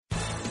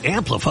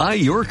Amplify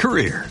your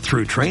career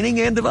through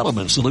training and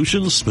development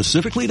solutions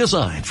specifically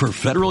designed for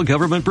federal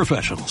government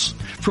professionals.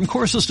 From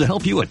courses to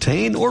help you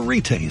attain or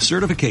retain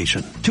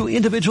certification, to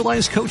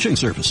individualized coaching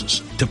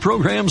services, to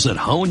programs that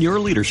hone your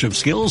leadership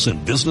skills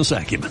and business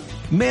acumen,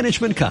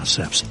 Management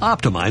Concepts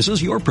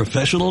optimizes your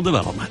professional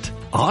development.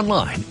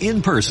 Online,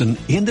 in person,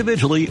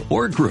 individually,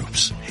 or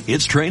groups,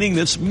 it's training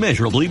that's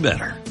measurably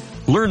better.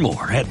 Learn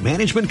more at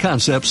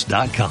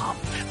managementconcepts.com.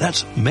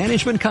 That's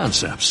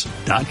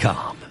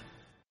managementconcepts.com.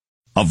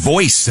 A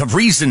voice of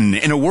reason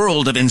in a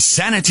world of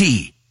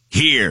insanity.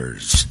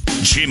 Here's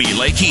Jimmy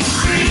Lakey.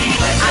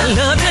 I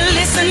love to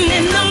listen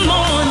in the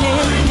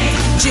morning.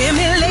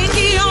 Jimmy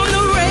Lakey on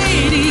the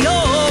radio.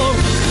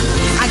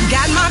 I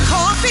got my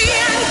coffee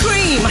and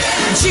cream.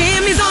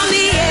 Jimmy's on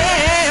the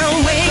air.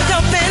 Wake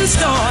up and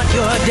start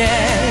your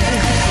day.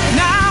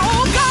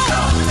 Now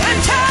go and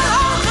tell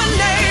all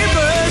the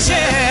neighbors,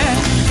 yeah.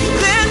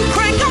 Then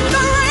crank up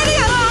the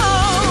radio.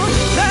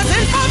 There's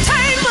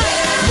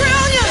infotainment,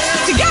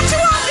 brilliant to get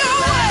you on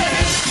your way.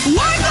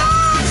 Wake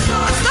up,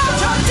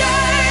 start your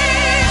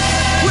day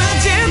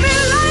with Jimmy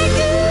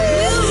Lakey.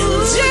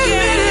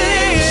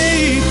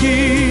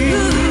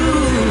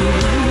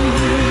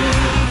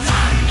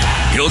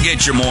 He'll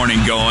get your morning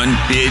going.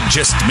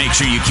 Just make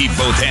sure you keep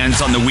both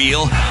hands on the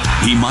wheel.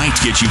 He might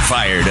get you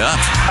fired up.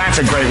 That's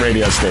a great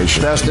radio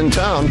station. Best in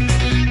town.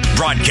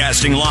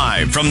 Broadcasting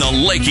live from the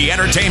Lakey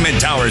Entertainment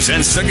Towers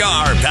and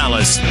Cigar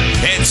Palace,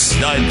 it's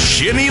the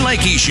Jimmy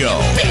Lakey Show.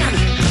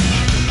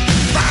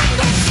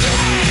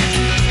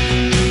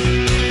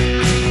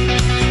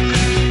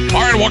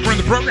 All right, welcome to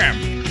the program.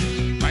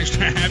 Nice to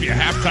have you.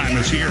 Halftime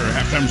is here.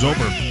 Halftime's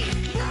over.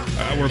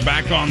 We're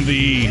back on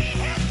the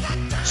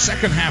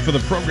second half of the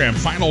program.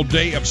 Final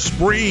day of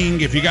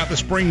spring. If you got the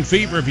spring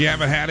fever, if you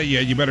haven't had it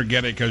yet, you better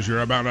get it because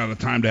you're about out of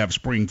time to have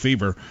spring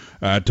fever.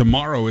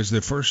 Tomorrow is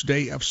the first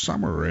day of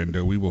summer, and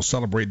we will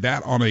celebrate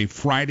that on a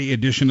Friday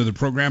edition of the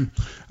program.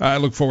 I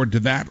look forward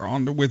to that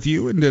with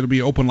you, and it'll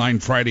be Open Line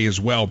Friday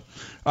as well.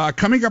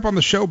 Coming up on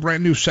the show,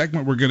 brand new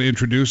segment we're going to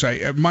introduce.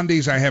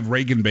 Mondays, I have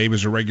Reagan Babe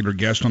as a regular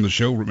guest on the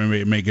show.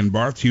 Remember Megan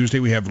Barth. Tuesday,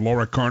 we have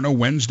Laura Carno.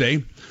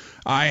 Wednesday,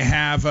 I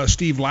have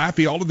Steve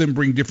Laffey. All of them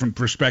bring different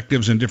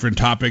perspectives and different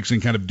topics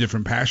and kind of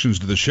different passions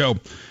to the show.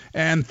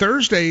 And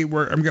Thursday, I'm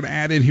going to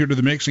add in here to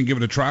the mix and give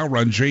it a trial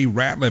run, Jay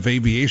Ratliff,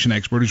 aviation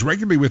expert, who's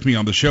regularly with me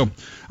on the show.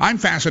 I'm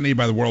fascinated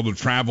by the world of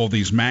travel,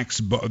 the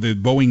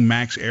Boeing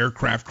MAX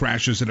aircraft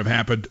crashes that have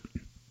happened.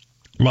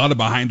 A lot of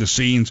behind the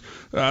scenes,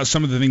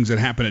 some of the things that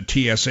happen at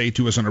TSA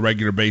to us on a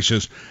regular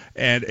basis.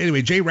 And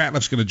anyway, Jay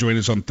Ratliff's going to join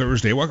us on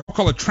Thursday. We'll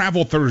call it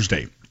Travel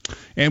Thursday.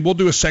 And we'll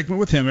do a segment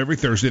with him every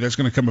Thursday. That's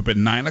going to come up at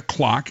 9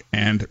 o'clock.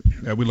 And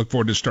we look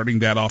forward to starting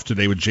that off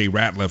today with Jay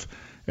Ratliff.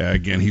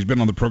 Again, he's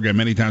been on the program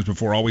many times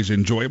before, always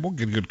enjoyable,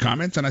 get good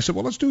comments. And I said,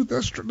 well, let's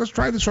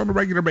try this on a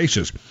regular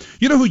basis.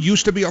 You know who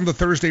used to be on the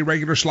Thursday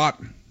regular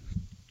slot?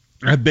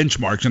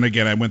 Benchmarks. And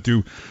again, I went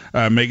through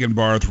Megan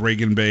Barth,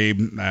 Reagan Babe,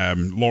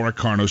 Laura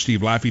Carno,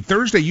 Steve Laffey.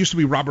 Thursday used to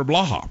be Robert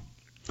Blaha.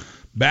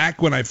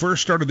 Back when I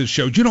first started this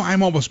show,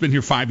 I'm almost been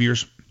here 5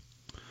 years.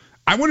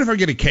 I wonder if I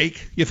get a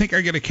cake. You think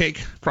I get a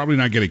cake? Probably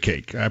not get a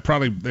cake.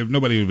 Probably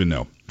nobody would even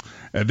know.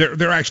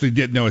 They actually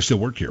did know I still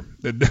work here.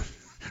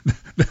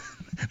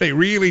 They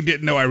really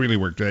didn't know I really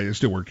worked. I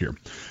still work here.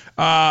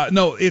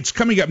 No, it's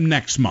coming up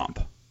next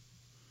month.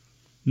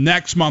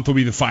 Next month will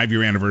be the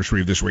 5-year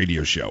anniversary of this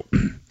radio show.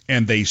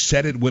 And they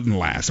said it wouldn't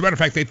last. As a matter of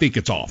fact, they think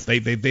it's off. They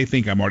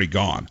think I'm already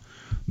gone.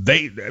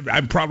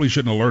 I probably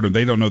shouldn't alert them.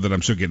 They don't know that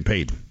I'm still getting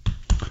paid.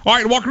 All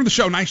right, welcome to the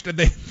show. Nice that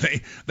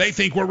they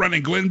think we're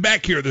running Glenn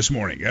Beck here this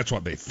morning. That's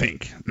what they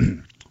think.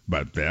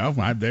 But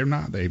they're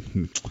not.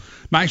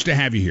 Nice to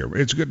have you here.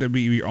 It's good to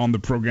be on the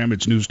program.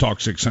 It's News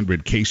Talk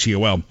 600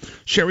 KCOL.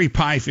 Sherrie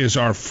Peif is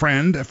our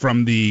friend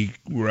from the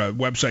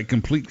website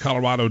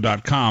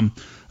CompleteColorado.com.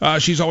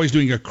 She's always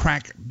doing a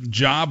crack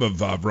job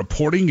of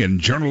reporting and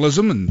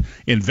journalism and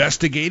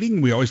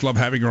investigating. We always love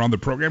having her on the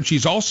program.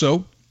 She's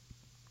also,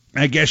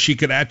 I guess she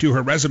could add to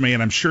her resume,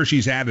 and I'm sure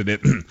she's added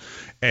it,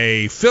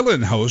 a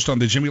fill-in host on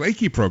the Jimmy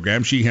Lakey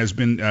program. She has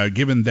been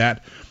given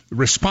that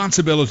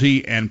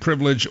responsibility and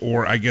privilege,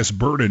 or I guess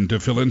burden,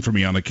 to fill in for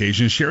me on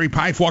occasion. Sherrie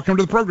Peif, welcome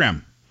to the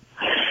program.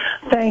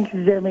 Thanks,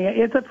 Jimmy.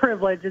 It's a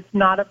privilege. It's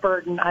not a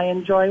burden. I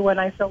enjoy when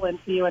I fill in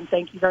for you, and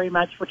thank you very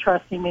much for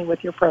trusting me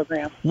with your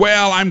program.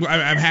 Well, I'm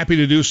happy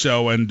to do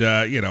so, and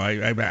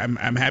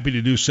I'm happy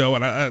to do so,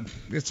 and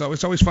it's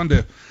always fun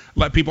to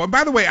let people. And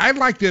by the way, I'd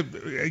like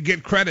to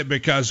get credit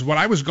because when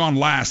I was gone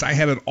last, I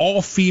had an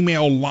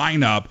all-female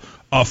lineup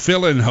of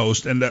fill-in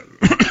host, and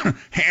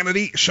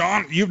Hannity,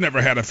 Sean, you've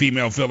never had a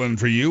female fill-in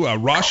for you.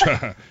 Rush,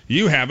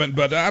 you haven't,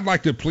 but I'd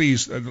like to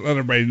please let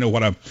everybody know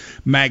what a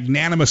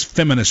magnanimous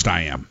feminist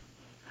I am.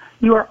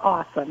 You are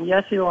awesome.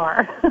 Yes, you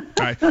are.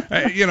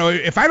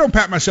 If I don't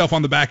pat myself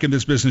on the back in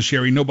this business,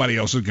 Sherrie, nobody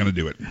else is going to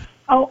do it.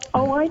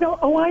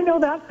 I know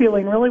that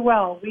feeling really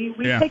well. We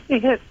take the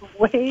hits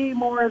way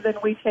more than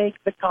we take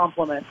the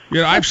compliments.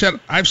 I've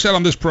said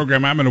on this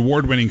program I'm an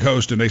award-winning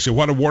host, and they say,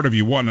 "What award have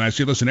you won?" And I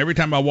say, "Listen, every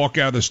time I walk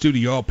out of the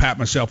studio, I'll pat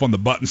myself on the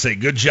butt and say,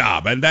 'Good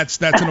job,' and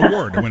that's an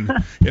award.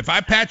 If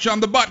I pat you on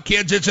the butt,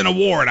 kids, it's an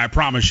award. I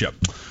promise you."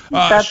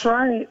 That's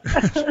right.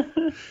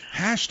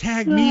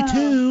 Hashtag me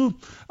too.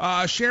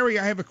 Sherrie,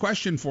 I have a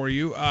question for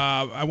you.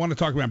 I want to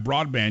talk about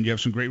broadband. You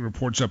have some great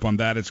reports up on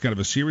that. It's kind of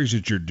a series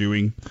that you're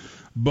doing.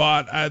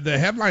 But the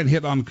headline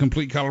hit on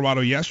Complete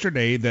Colorado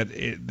yesterday that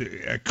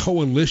a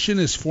coalition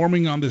is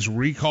forming on this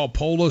recall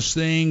Polis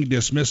thing,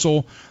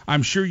 dismissal.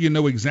 I'm sure you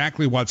know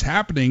exactly what's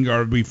happening.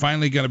 Are we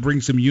finally going to bring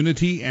some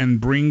unity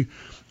and bring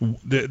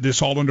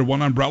this all under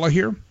one umbrella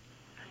here?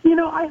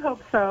 I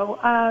hope so.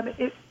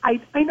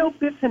 I know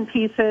bits and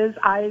pieces.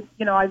 I've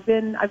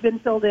been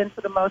filled in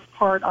for the most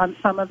part on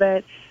some of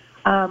it.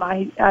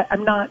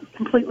 I'm not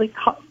completely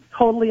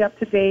totally up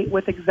to date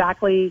with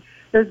exactly.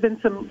 There's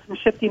been some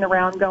shifting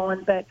around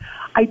going, but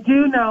I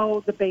do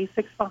know the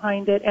basics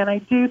behind it, and I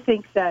do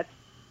think that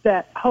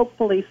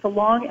hopefully, so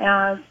long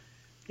as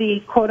the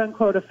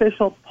quote-unquote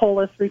official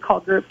Polis recall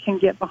group can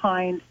get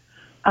behind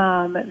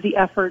the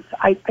efforts,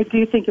 I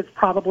do think it's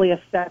probably a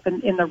step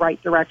in the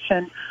right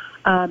direction.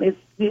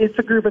 It's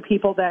a group of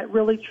people that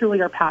really, truly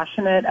are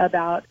passionate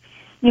about,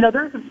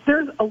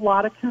 there's a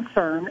lot of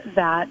concern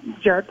that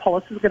Jared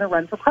Polis is going to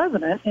run for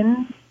president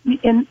in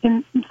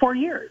 4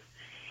 years.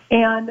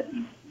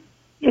 And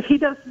if he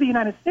does to the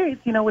United States,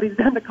 what he's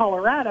done to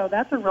Colorado,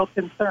 that's a real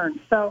concern.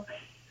 So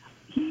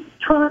he's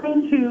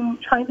trying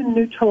to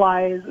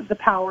neutralize the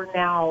power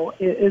now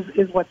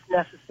is what's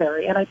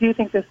necessary. And I do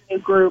think this new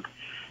group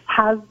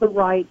has the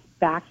right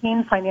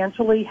backing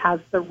financially, has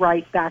the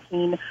right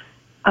backing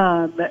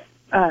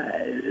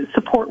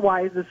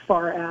support-wise as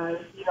far as,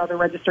 the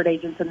registered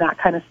agents and that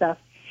kind of stuff,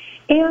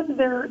 and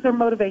their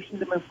motivation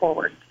to move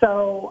forward.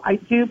 So I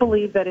do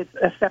believe that it's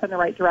a step in the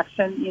right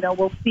direction.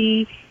 We'll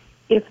see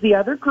if the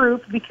other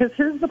group, because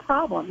here's the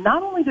problem.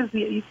 Not only does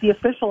the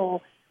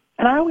official,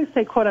 and I always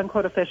say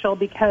quote-unquote official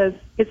because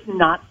it's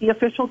not the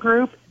official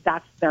group,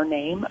 that's their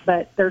name,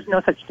 but there's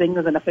no such thing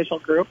as an official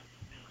group.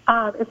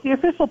 It's the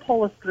official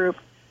Polis group.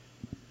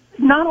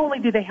 Not only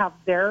do they have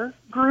their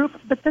group,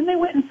 but then they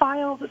went and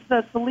filed,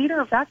 the leader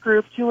of that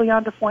group,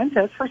 Julian de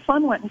Fuentes, her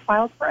son went and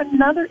filed for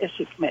another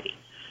issue committee.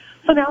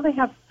 So now they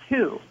have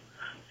two.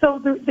 So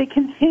they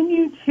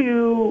continue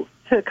to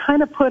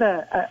kind of put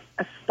a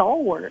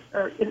stalwart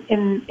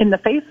in the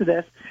face of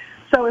this.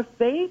 So if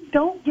they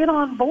don't get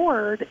on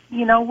board,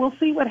 we'll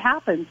see what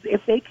happens.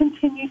 If they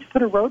continue to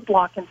put a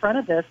roadblock in front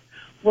of this,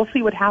 we'll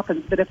see what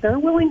happens. But if they're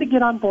willing to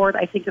get on board,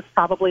 I think it's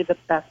probably the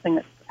best thing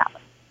that could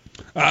happen.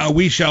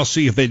 We shall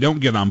see if they don't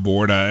get on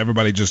board.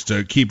 Everybody just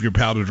keep your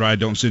powder dry.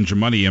 Don't send your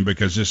money in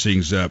because this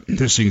thing's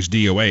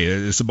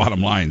DOA. It's the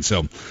bottom line.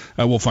 So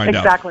we'll find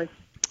out. Exactly.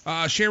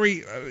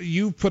 Sherrie,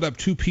 you put up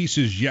two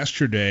pieces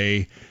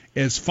yesterday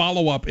as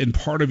follow-up in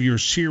part of your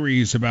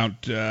series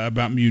about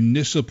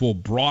municipal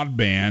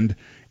broadband.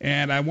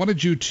 And I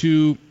wanted you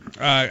to,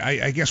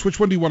 I guess, which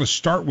one do you want to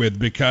start with?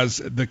 Because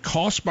the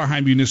cost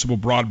behind municipal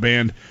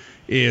broadband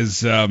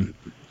is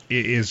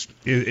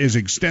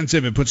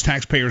extensive. It puts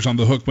taxpayers on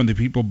the hook when the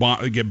people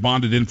get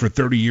bonded in for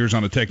 30 years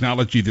on a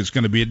technology that's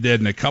going to be dead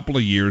in a couple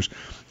of years.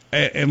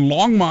 And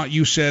Longmont,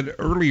 you said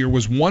earlier,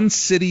 was one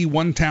city,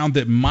 one town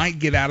that might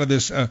get out of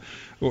this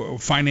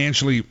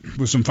financially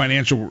with some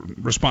financial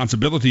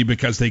responsibility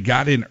because they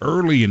got in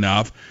early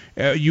enough.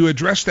 You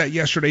addressed that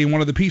yesterday in one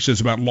of the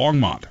pieces about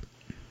Longmont.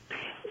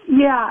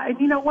 Yeah,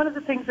 and one of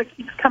the things that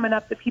keeps coming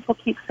up that people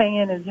keep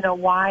saying is,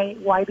 why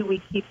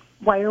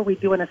are we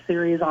doing a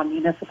series on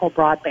municipal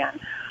broadband?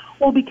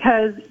 Well,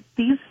 because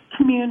these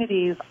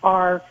communities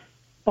are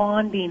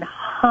bonding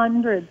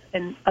hundreds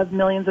of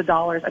millions of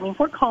dollars.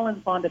 Fort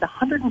Collins bonded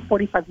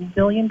 $145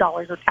 million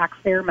of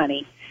taxpayer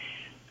money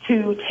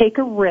to take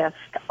a risk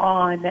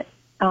on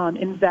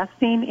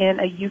investing in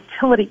a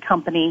utility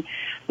company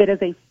that is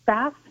a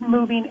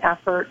fast-moving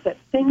effort, that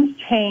things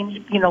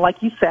change, like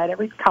you said,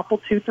 every couple,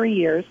 2-3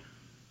 years.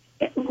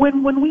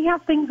 When we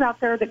have things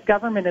out there that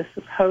government is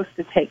supposed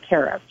to take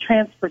care of,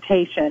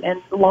 transportation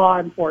and law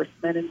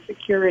enforcement and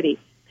security,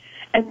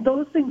 and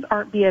those things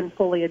aren't being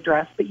fully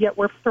addressed, but yet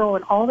we're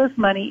throwing all this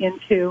money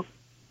into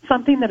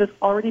something that is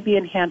already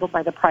being handled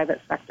by the private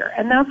sector.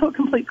 And that's what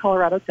Complete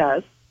Colorado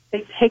does.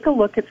 They take a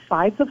look at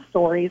sides of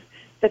stories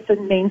that the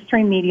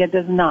mainstream media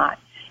does not.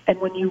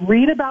 And when you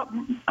read about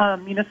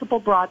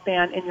municipal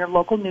broadband in your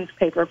local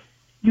newspaper,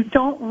 you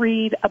don't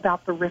read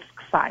about the risk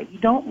side. You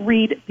don't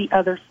read the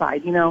other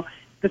side,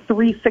 the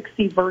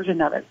 360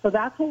 version of it. So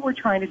that's what we're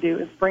trying to do,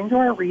 is bring to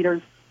our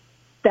readers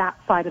that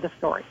side of the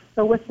story.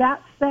 So with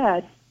that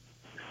said,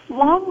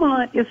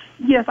 Longmont is,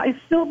 yes, I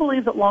still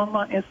believe that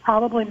Longmont is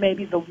probably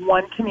maybe the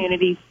one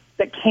community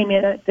that came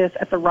in at this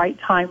at the right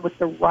time with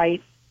the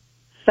right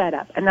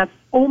setup. And that's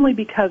only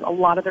because a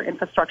lot of their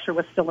infrastructure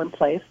was still in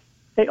place.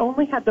 They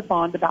only had to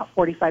bond about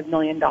 $45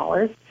 million.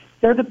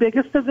 They're the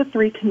biggest of the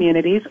three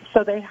communities,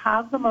 so they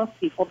have the most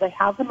people. They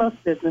have the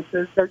most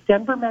businesses. They're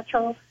Denver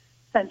metro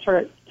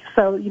centric.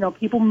 So,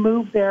 people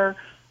move there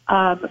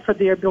for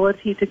the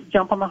ability to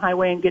jump on the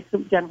highway and get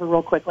to Denver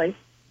real quickly.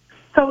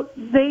 So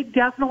they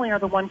definitely are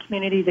the one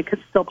community that could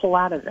still pull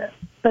out of this.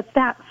 But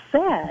that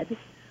said,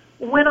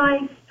 when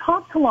I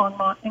talked to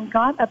Longmont and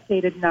got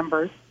updated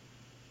numbers,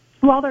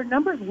 while their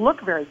numbers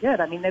look very good,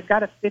 I mean, they've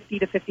got a 50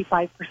 to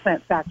 55%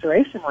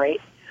 saturation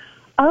rate.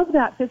 Of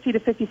that 50 to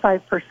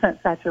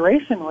 55%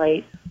 saturation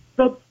rate,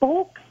 the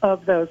bulk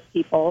of those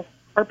people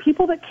are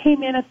people that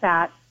came in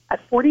at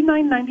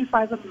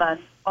 $49.95 a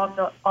month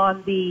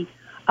on the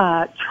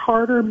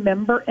charter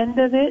member end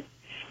of it.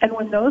 And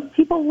when those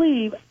people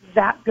leave,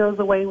 that goes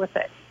away with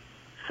it.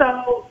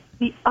 So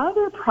the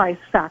other price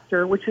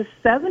factor, which is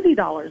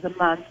 $70 a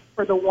month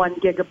for the 1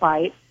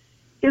 gigabyte,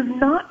 is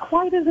not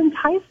quite as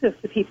enticing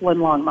to people in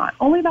Longmont.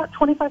 Only about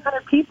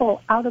 2,500 people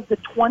out of the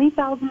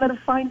 20,000 that have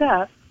signed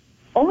up,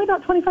 only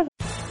about 2,500.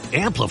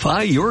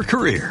 Amplify your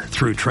career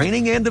through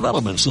training and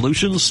development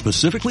solutions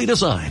specifically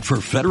designed for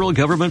federal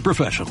government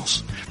professionals.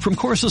 From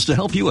courses to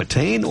help you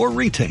attain or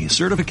retain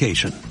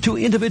certification, to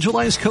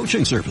individualized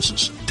coaching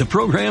services, to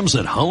programs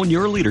that hone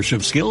your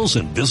leadership skills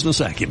and business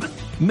acumen,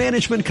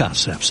 Management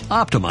Concepts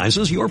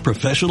optimizes your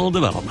professional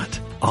development.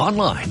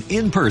 Online,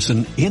 in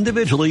person,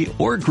 individually,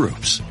 or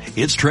groups,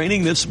 it's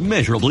training that's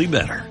measurably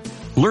better.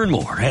 Learn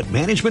more at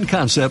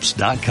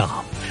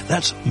managementconcepts.com.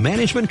 That's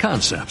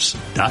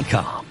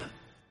managementconcepts.com.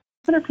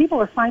 People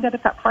are signed up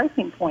at that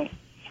pricing point.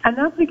 And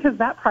that's because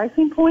that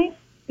pricing point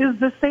is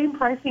the same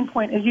pricing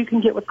point as you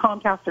can get with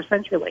Comcast or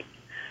CenturyLink.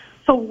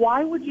 So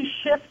why would you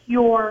shift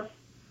your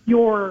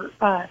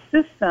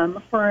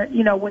system for,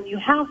 when you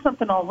have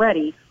something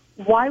already,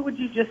 why would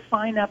you just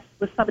sign up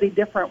with somebody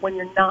different when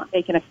you're not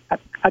making a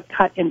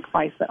cut in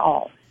price at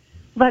all?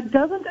 That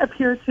doesn't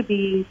appear to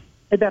be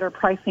a better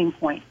pricing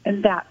point.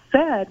 And that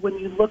said, when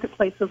you look at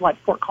places like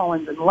Fort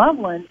Collins and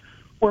Loveland,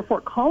 where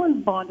Fort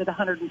Collins bonded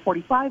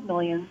 $145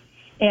 million,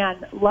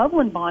 and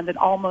Loveland bonded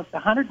almost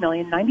 $100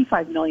 million,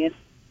 $95 million,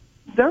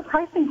 their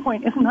pricing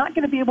point is not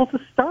going to be able to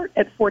start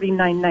at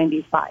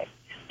 $49.95.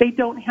 They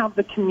don't have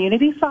the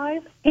community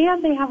size,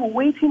 and they have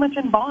way too much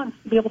in bonds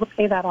to be able to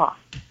pay that off.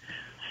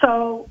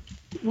 So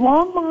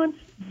Longmont,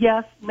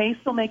 yes, may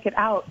still make it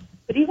out,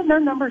 but even their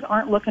numbers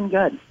aren't looking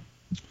good.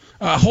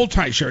 Hold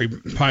tight, Sherrie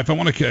Peif. I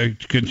want to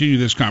continue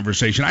this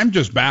conversation. I'm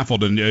just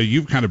baffled, and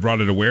you've kind of brought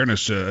an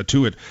awareness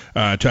to it, to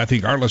I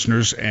think our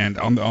listeners and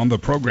on the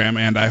program,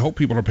 and I hope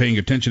people are paying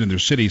attention in their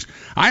cities.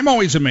 I'm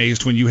always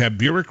amazed when you have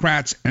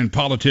bureaucrats and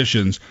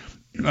politicians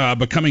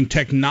becoming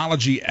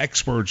technology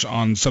experts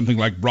on something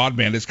like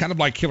broadband. It's kind of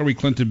like Hillary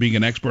Clinton being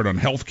an expert on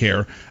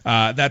healthcare.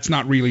 That's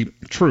not really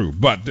true,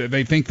 but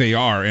they think they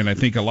are, and I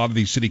think a lot of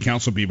these city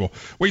council people,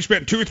 we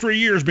spent 2 or 3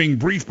 years being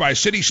briefed by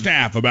city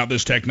staff about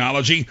this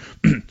technology.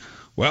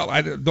 Well,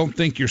 I don't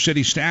think your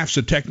city staff's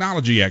a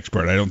technology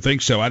expert. I don't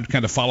think so. I'd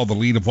kind of follow the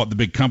lead of what the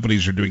big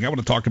companies are doing. I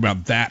want to talk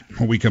about that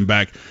when we come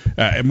back.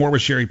 And more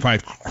with Sherrie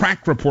Peif,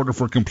 crack reporter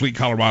for Complete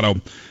Colorado.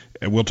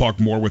 And we'll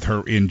talk more with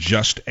her in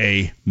just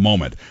a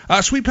moment.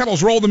 Sweet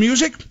Petals, roll the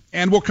music,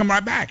 and we'll come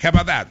right back. How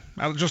about that?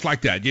 Just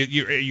like that.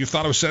 You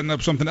thought I was setting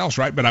up something else,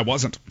 right? But I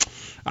wasn't.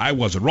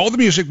 Roll the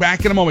music.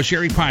 Back in a moment.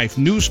 Sherrie Peif,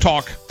 News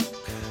Talk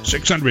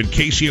 600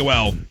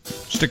 KCOL.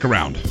 Stick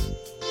around.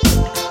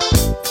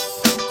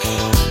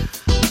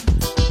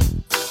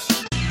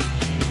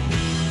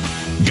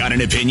 Got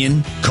an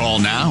opinion? Call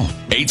now.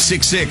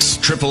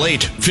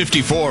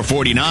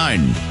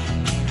 866-888-5449.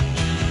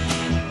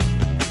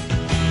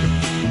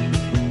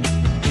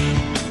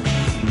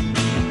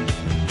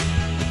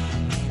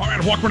 All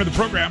right, welcome to the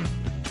program.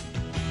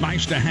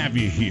 Nice to have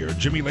you here.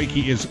 Jimmy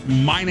Lakey is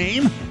my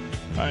name.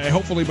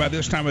 Hopefully by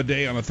this time of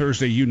day on a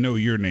Thursday, you know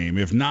your name.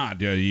 If not,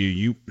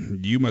 you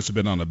must have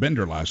been on a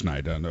bender last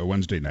night on a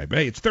Wednesday night. But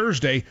hey, it's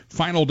Thursday,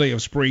 final day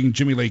of spring.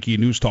 Jimmy Lakey,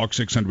 News Talk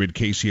 600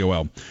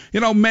 KCOL.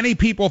 Many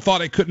people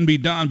thought it couldn't be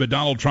done, but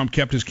Donald Trump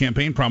kept his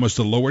campaign promise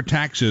to lower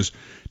taxes,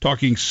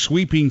 talking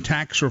sweeping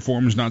tax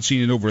reforms not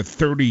seen in over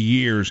 30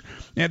 years.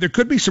 And there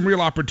could be some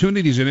real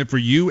opportunities in it for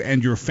you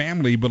and your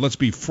family, but let's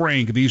be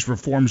frank, these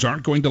reforms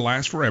aren't going to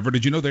last forever.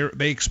 Did you know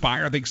they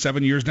expire, I think,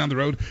 7 years down the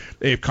road?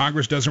 If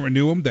Congress doesn't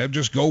renew them, they'll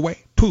just go away.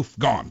 Poof,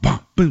 gone. Boom,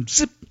 boom,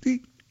 zip.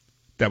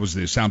 That was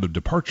the sound of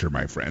departure,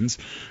 my friends.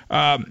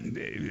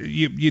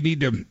 You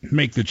need to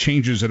make the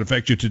changes that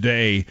affect you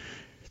today.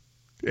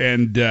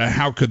 And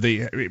how could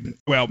they?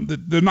 Well,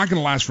 they're not going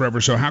to last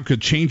forever. So how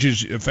could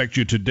changes affect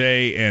you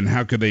today, and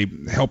how could they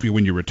help you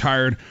when you're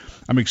retired?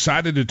 I'm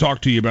excited to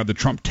talk to you about the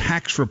Trump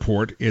tax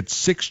report. It's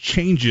 6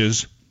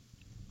 changes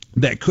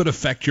that could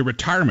affect your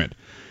retirement.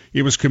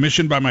 It was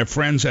commissioned by my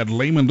friends at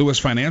Lehman Lewis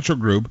Financial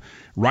Group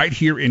right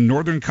here in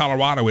northern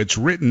Colorado. It's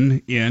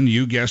written in,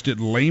 you guessed it,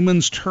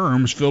 layman's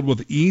terms, filled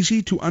with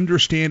easy to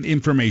understand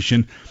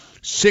information.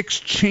 6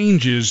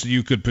 changes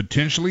you could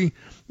potentially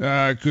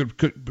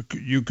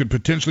you could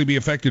potentially be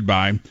affected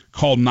by,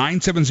 call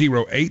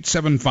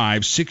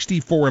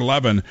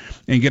 970-875-6411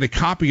 and get a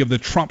copy of the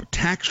Trump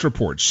tax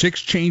report.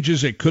 6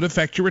 changes that could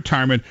affect your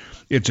retirement.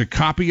 It's a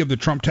copy of the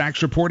Trump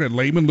tax report at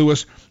Lehman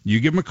Lewis. You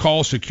give them a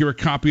call, secure a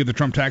copy of the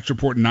Trump tax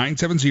report,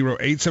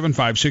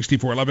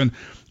 970-875-6411.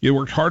 You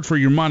worked hard for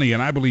your money,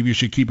 and I believe you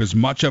should keep as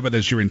much of it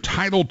as you're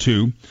entitled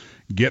to.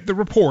 Get the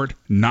report,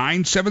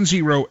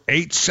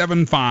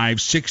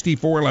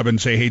 970-875-6411.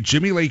 Say, hey,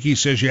 Jimmy Lakey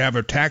says you have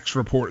a tax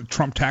report,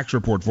 Trump tax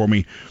report for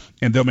me,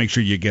 and they'll make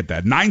sure you get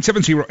that.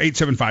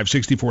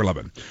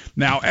 970-875-6411.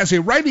 Now, as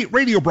a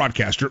radio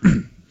broadcaster,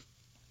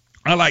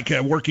 I like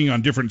working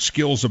on different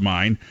skills of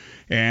mine,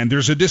 and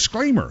there's a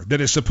disclaimer that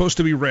is supposed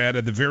to be read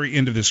at the very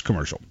end of this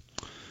commercial.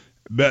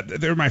 But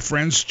they're my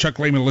friends, Chuck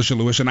Lehman and Alicia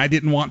Lewis, and I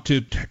didn't want to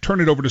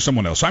turn it over to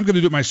someone else. So I'm going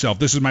to do it myself.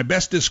 This is my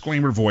best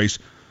disclaimer voice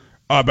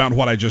about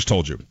what I just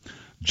told you.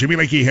 Jimmy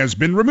Lakey has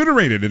been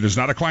remunerated. It is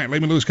not a client.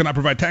 Lehman Lewis cannot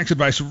provide tax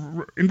advice.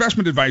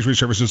 Investment advisory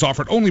services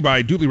offered only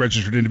by duly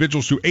registered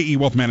individuals through AE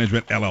Wealth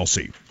Management,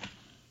 LLC.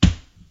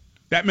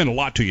 That meant a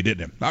lot to you,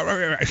 didn't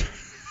it?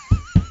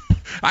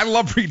 I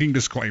love reading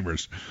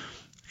disclaimers.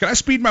 Can I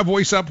speed my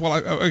voice up?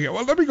 Okay,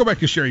 let me go back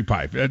to Sherrie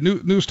Peif.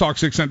 News Talk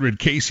 600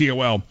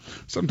 KCOL.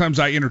 Sometimes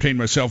I entertain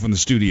myself in the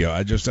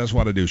studio. That's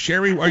what I do.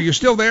 Sherrie, are you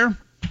still there?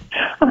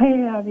 I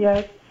am,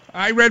 yes.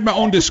 I read my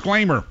own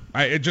disclaimer.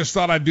 I just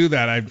thought I'd do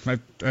that. I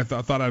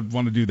thought I'd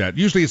want to do that.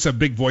 Usually it's a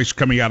big voice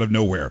coming out of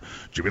nowhere.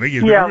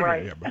 Yeah,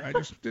 right. Yeah, but I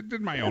just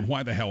did my own.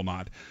 Why the hell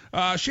not?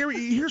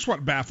 Sherrie, here's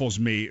what baffles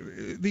me.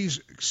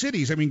 These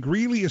cities,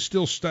 Greeley is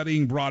still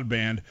studying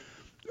broadband.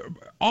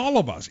 All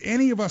of us,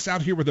 any of us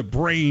out here with a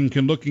brain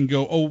can look and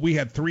go, oh, we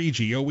had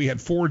 3G, oh, we had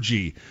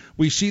 4G.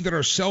 We see that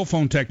our cell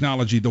phone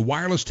technology, the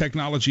wireless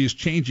technology is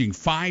changing.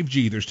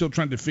 5G, they're still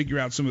trying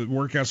to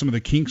work out some of the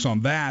kinks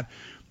on that.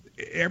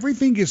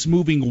 Everything is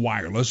moving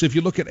wireless. If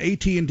you look at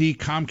AT&T,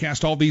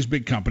 Comcast, all these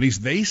big companies,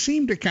 they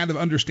seem to kind of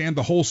understand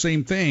the whole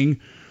same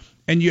thing.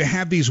 And you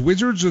have these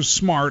wizards of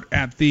smart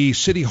at the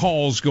city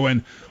halls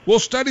going, we'll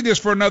study this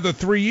for another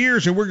 3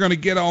 years and we're going to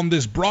get on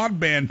this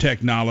broadband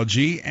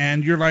technology.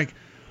 And you're like,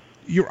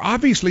 you're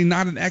obviously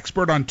not an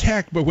expert on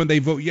tech, but when they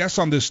vote yes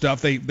on this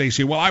stuff, they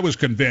say, well, I was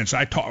convinced.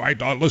 I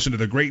listened to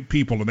the great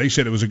people and they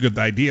said it was a good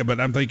idea.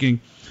 But I'm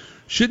thinking,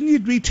 shouldn't you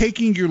be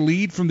taking your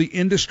lead from the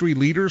industry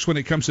leaders when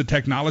it comes to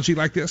technology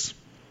like this?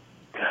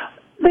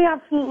 They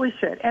absolutely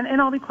should.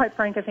 And I'll be quite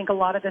frank, I think a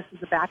lot of this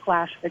is a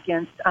backlash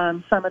against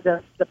some of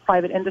the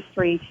private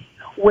industry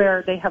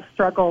where they have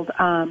struggled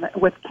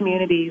with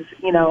communities.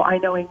 I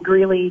know in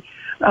Greeley,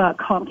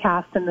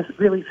 Comcast and the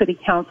Greeley City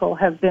Council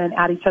have been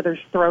at each other's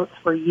throats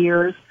for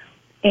years.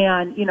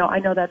 And, I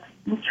know that's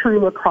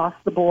true across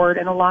the board.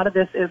 And a lot of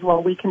this is,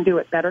 well, we can do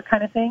it better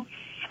kind of thing.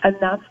 And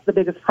that's the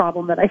biggest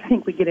problem that I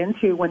think we get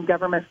into when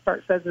government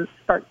starts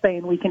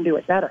saying we can do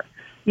it better.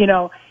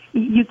 You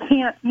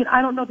can't,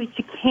 I don't know that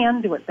you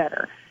can do it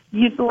better.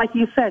 Like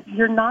you said,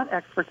 you're not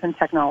experts in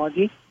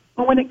technology.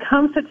 But when it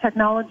comes to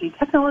technology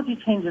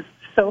changes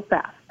so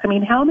fast.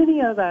 How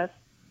many of us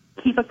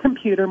keep a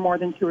computer more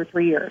than 2 or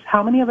 3 years?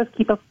 How many of us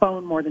keep a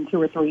phone more than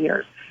 2 or 3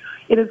 years?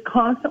 It is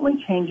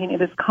constantly changing.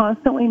 It is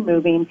constantly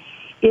moving.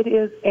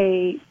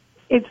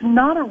 It's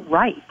not a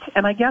right.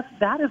 And I guess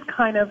that is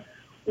kind of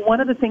one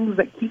of the things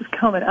that keeps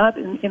coming up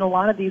in a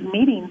lot of these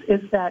meetings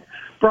is that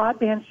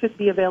broadband should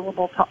be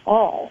available to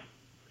all.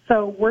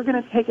 So we're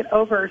going to take it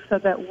over so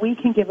that we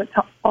can give it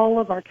to all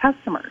of our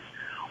customers.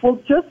 Well,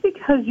 just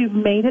because you've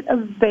made it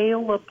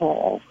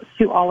available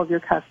to all of your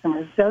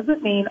customers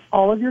doesn't mean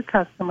all of your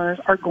customers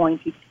are going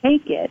to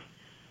take it.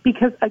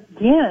 Because,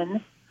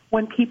 again,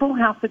 when people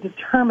have to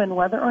determine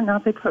whether or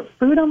not they put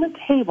food on the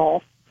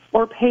table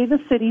or pay the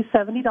city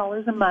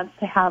 $70 a month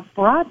to have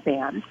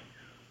broadband,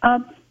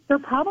 they're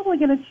probably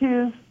going to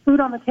choose food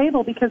on the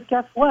table because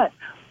guess what?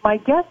 My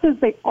guess is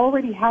they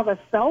already have a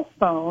cell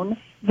phone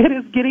that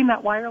is getting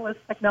that wireless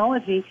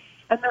technology,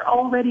 and they're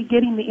already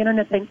getting the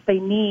internet they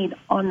need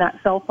on that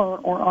cell phone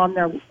or on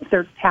their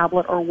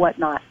tablet or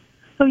whatnot.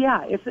 So,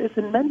 yeah, it's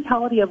a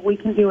mentality of we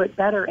can do it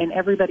better, and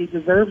everybody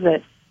deserves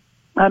it.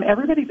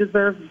 Everybody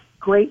deserves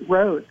great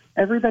roads.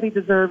 Everybody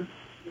deserves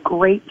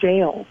great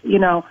jails.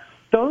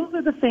 Those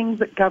are the things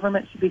that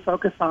government should be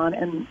focused on,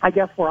 and I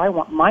guess where I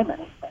want my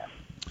money spent.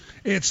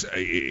 It's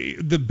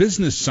the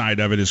business side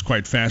of it is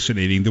quite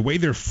fascinating. The way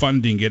they're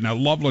funding it. Now,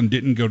 Loveland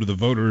didn't go to the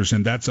voters,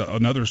 and that's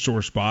another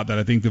sore spot that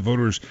I think the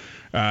voters,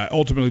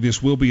 ultimately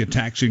this will be a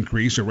tax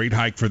increase, a rate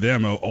hike for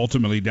them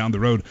ultimately down the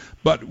road.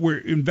 But we're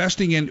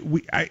investing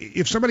in,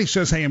 if somebody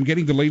says, hey, I'm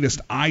getting the latest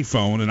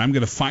iPhone and I'm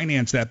going to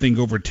finance that thing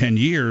over 10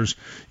 years,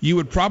 you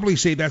would probably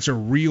say that's a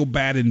real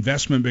bad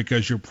investment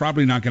because you're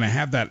probably not going to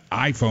have that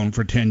iPhone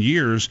for 10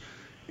 years.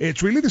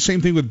 It's really the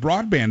same thing with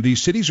broadband.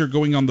 These cities are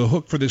going on the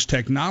hook for this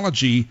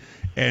technology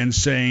and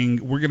saying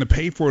we're going to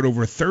pay for it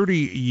over 30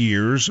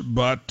 years,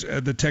 but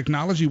the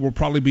technology will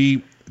probably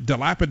be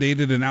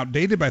dilapidated and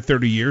outdated by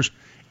 30 years.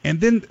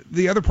 And then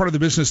the other part of the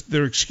business,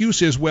 their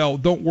excuse is, well,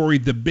 don't worry,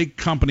 the big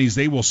companies,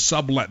 they will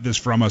sublet this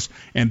from us,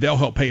 and they'll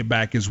help pay it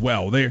back as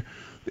well.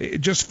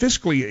 just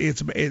fiscally,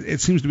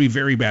 it seems to be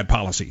very bad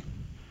policy.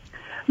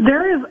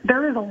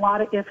 There is a lot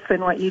of ifs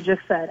in what you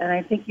just said, and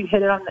I think you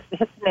hit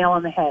the nail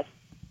on the head.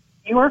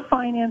 You are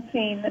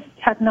financing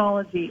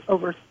technology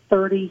over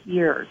 30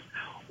 years.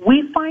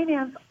 We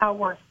finance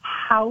our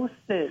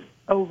houses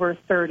over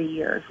 30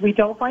 years. We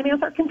don't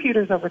finance our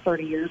computers over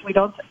 30 years. We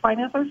don't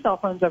finance our cell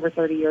phones over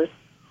 30 years.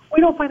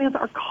 We don't finance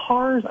our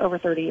cars over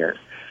 30 years.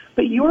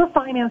 But you're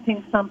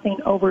financing something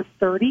over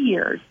 30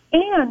 years,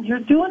 and you're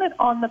doing it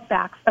on the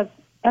backs of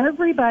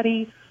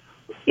everybody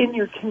in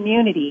your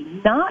community,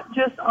 not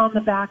just on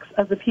the backs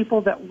of the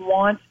people that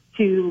want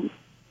to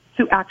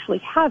actually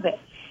have it.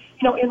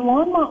 You know, in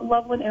Longmont,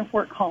 Loveland, and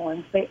Fort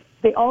Collins, they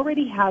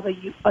already have an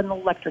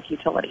electric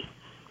utility.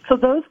 So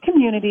those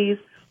communities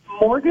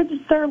mortgage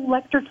their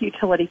electric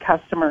utility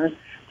customers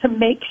to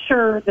make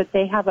sure that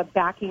they have a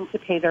backing to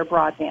pay their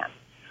broadband.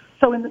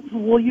 So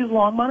we'll use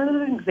Longmont as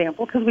an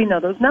example because we know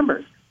those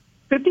numbers.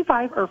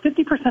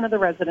 50% of the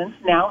residents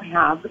now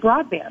have the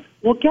broadband.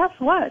 Well, guess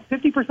what?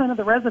 50% of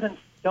the residents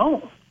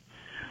don't.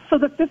 So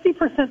the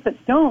 50%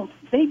 that don't,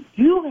 they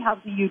do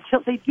have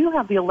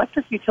the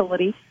electric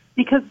utility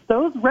because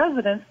those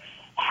residents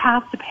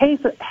have to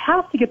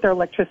get their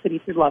electricity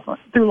through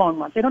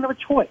Longmont. They don't have a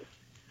choice.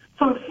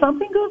 So if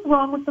something goes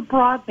wrong with the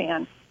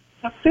broadband,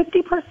 the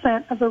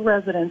 50% of the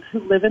residents who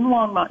live in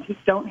Longmont who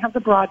don't have the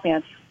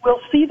broadband will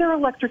see their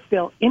electric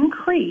bill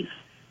increase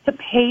to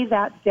pay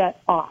that debt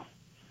off.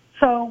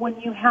 So when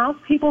you have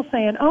people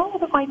saying, oh,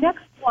 but my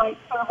next flight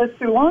service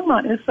through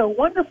Longmont is so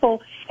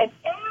wonderful and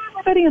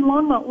everybody in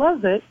Longmont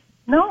loves it,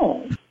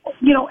 no.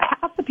 You know,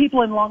 half the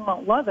people in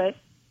Longmont love it,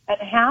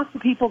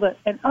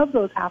 and of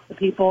those half the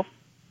people,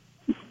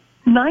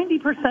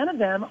 90% of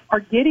them are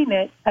getting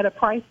it at a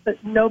price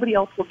that nobody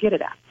else will get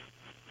it at.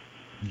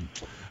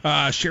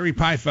 Sherrie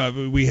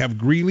Peif, we have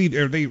Greeley.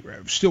 Are they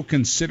still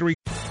considering?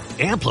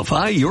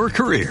 Amplify your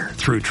career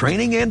through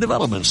training and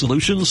development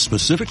solutions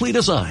specifically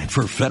designed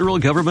for federal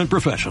government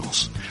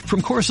professionals.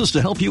 From courses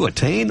to help you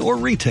attain or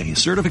retain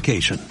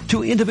certification,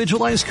 to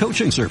individualized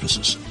coaching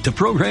services, to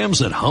programs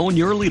that hone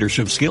your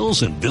leadership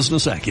skills and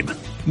business acumen,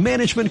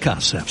 Management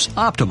Concepts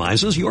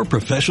optimizes your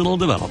professional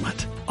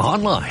development.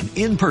 Online,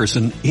 in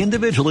person,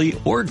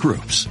 individually, or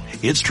groups,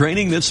 it's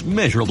training that's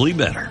measurably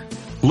better.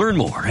 Learn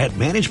more at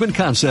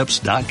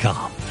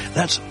managementconcepts.com.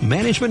 That's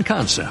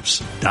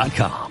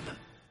managementconcepts.com.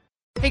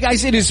 Hey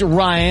guys, it is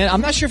Ryan.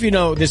 I'm not sure if you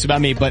know this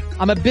about me, but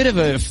I'm a bit of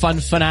a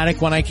fun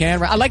fanatic when I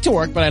can. I like to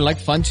work, but I like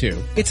fun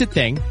too. It's a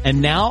thing. And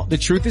now the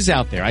truth is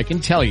out there. I can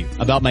tell you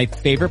about my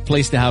favorite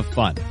place to have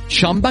fun.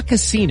 Chumba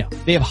Casino.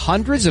 They have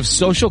hundreds of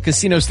social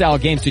casino style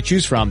games to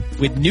choose from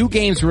with new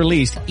games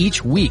released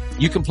each week.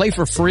 You can play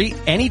for free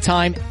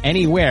anytime,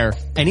 anywhere.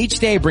 And each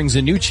day brings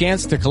a new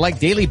chance to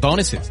collect daily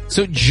bonuses.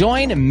 So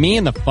join me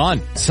in the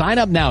fun. Sign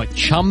up now at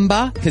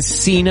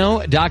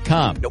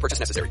ChumbaCasino.com. No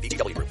purchase necessary.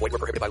 VGW Group. Void where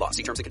prohibited by law.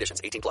 See terms and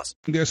conditions. 18+.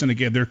 Yes, and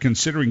again, they're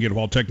considering it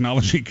while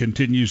technology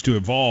continues to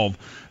evolve.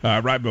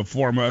 Right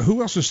before them,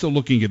 who else is still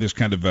looking at this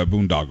kind of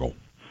boondoggle?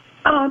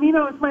 You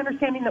know, it's my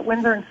understanding that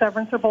Windsor and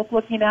Severance are both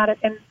looking at it,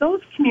 and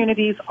those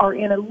communities are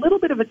in a little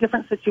bit of a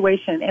different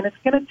situation, and it's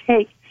going to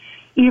take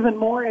even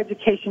more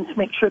education to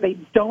make sure they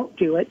don't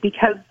do it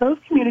because those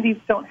communities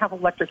don't have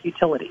electric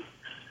utilities.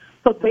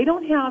 So they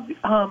don't have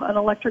an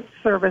electric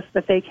service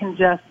that they can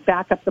just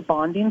back up the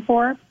bonding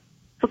for.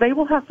 So they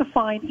will have to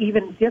find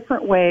even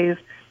different ways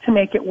to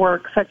make it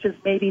work, such as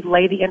maybe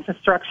lay the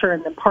infrastructure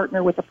and then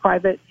partner with a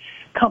private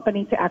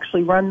company to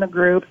actually run the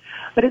group.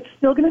 But it's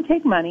still going to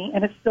take money,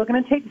 and it's still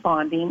going to take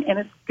bonding, and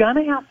it's going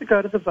to have to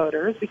go to the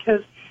voters because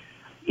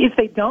if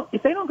they don't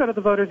go to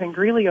the voters in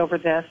Greeley over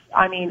this,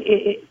 I mean,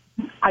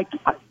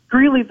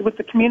 Greeley, with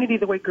the community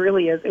the way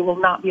Greeley is, it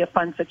will not be a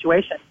fun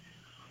situation.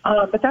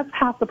 But that's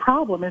half the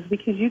problem is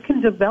because you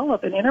can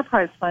develop an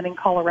enterprise fund in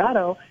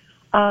Colorado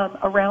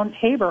around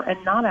Tabor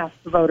and not ask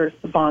the voters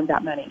to bond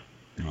that money.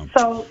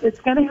 So it's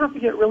going to have to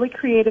get really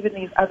creative in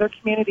these other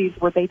communities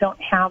where they don't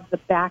have the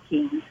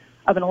backing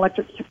of an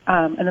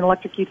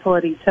electric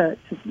utility to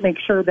make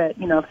sure that,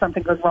 you know, if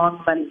something goes wrong,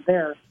 the money's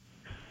there.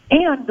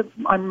 And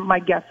my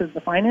guess is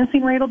the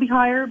financing rate will be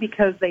higher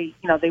because they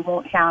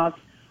won't have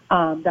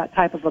that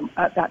type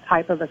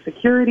of a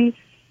security.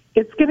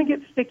 It's going to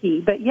get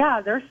sticky, but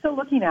yeah, they're still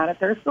looking at it.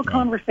 There's still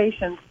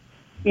conversations.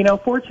 You know,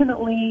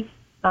 fortunately,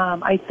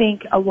 I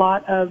think a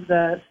lot of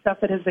the stuff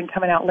that has been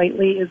coming out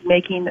lately is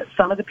making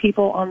some of the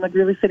people on the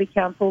Greeley City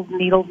Council's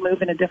needles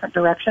move in a different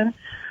direction.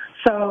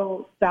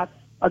 So that's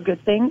a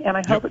good thing, and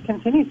I hope it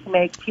continues to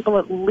make people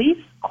at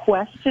least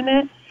question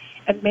it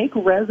and make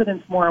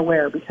residents more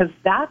aware because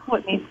that's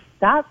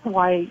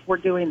why we're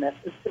doing this,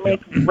 is to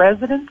make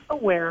residents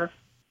aware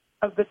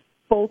of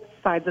both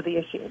sides of the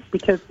issue.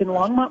 Because in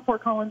Longmont,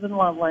 Fort Collins, and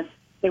Loveland,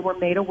 they were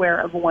made aware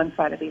of one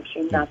side of the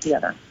issue, not the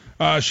other.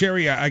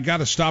 Sherrie, I got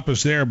to stop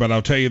us there, but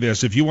I'll tell you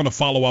this. If you want to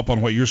follow up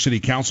on what your city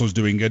council is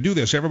doing, do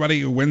this.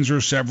 Everybody,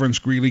 Windsor, Severance,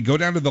 Greeley, go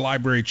down to the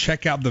library,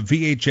 check out the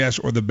VHS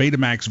or the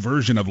Betamax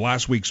version of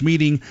last week's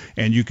meeting,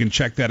 and you can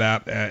check that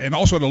out. And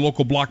also at a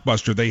local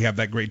Blockbuster, they have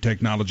that great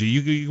technology.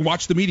 You can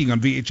watch the meeting on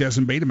VHS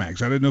and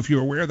Betamax. I didn't know if you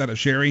were aware of that,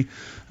 Sherrie,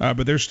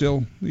 but you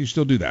still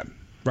do that,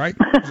 right?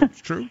 Is it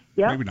true?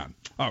 Yeah. Maybe not.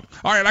 Oh,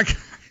 all right.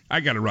 I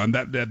got to run.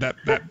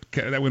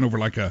 That went over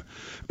like a,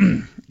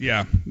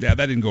 yeah, that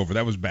didn't go over.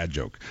 That was a bad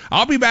joke.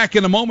 I'll be back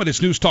in a moment. It's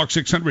News Talk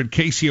 600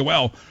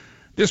 KCOL.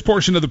 This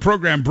portion of the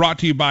program brought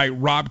to you by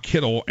Rob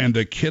Kittle and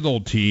the Kittle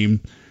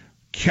team.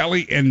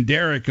 Kelly and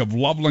Derek of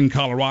Loveland,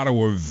 Colorado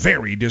were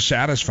very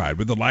dissatisfied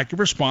with the lack of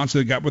response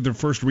they got with their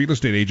first real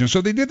estate agent.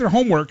 So they did their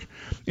homework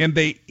and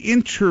they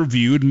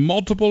interviewed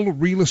multiple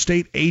real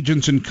estate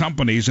agents and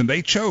companies, and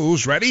they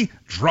chose, ready?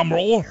 Drum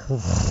roll,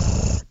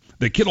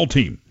 the Kittle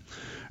team.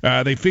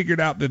 They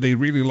figured out that they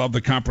really love the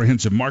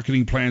comprehensive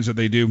marketing plans that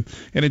they do.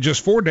 And in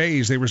just 4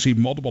 days, they received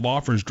multiple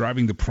offers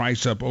driving the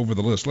price up over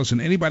the list. Listen,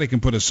 anybody can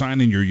put a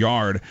sign in your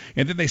yard,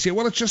 and then they say,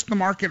 well, it's just the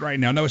market right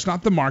now. No, it's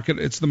not the market.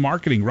 It's the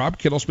marketing. Rob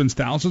Kittle spends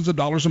thousands of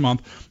dollars a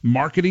month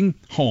marketing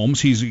homes.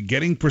 He's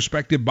getting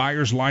prospective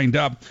buyers lined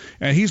up,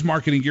 and he's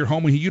marketing your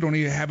home, and you don't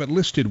even have it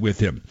listed with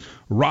him.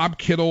 Rob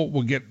Kittle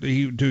will get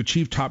to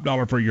achieve top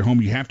dollar for your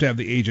home. You have to have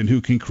the agent who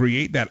can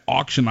create that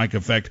auction-like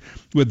effect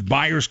with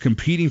buyers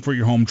competing for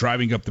your home,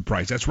 driving up the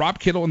price. That's Rob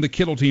Kittle and the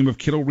Kittle team of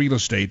Kittle Real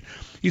Estate.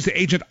 He's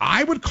the agent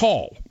I would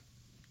call.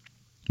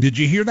 Did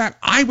you hear that?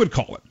 I would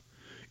call it.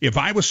 If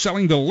I was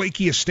selling the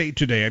Lakey estate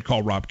today, I'd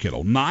call Rob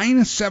Kittle.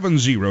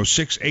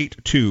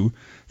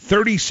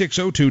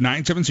 970-682-3602.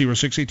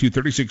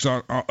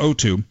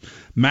 970-682-3602.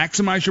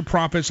 Maximize your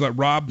profits. Let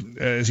Rob,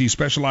 as he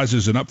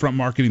specializes in upfront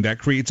marketing, that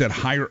creates that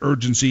higher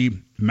urgency,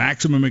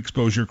 maximum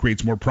exposure,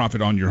 creates more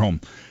profit on your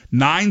home.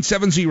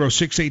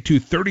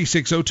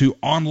 970-682-3602.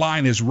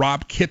 Online is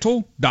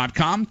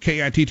robkittle.com,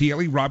 Kittle,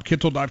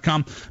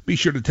 robkittle.com. Be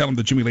sure to tell him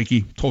that Jimmy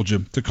Lakey told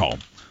you to call.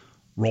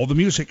 Roll the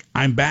music.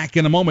 I'm back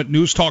in a moment.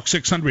 News Talk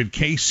 600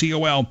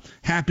 KCOL.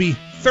 Happy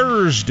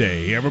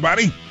Thursday,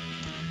 everybody.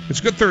 It's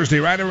Good Thursday,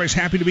 right? Everybody's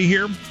happy to be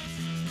here.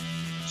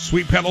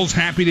 Sweet Petals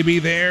happy to be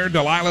there.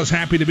 Delilah's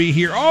happy to be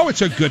here. Oh,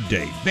 it's a good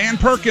day. Dan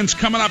Perkins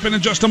coming up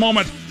in just a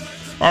moment.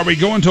 Are we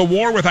going to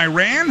war with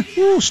Iran?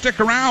 Ooh, stick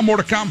around. More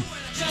to come.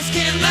 Just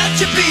can't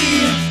let you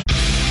be.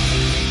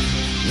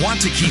 Want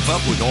to keep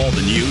up with all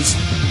the news?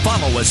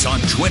 Follow us on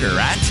Twitter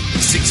at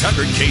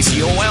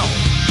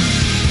 600KCOL.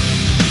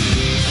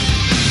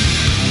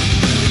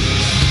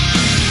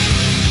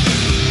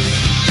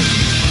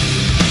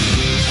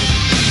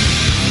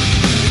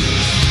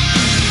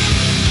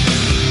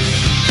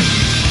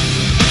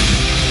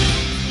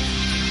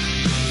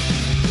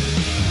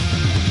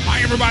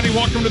 Everybody,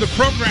 welcome to the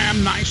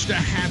program. Nice to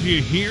have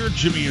you here.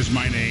 Jimmy is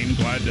my name.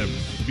 Glad to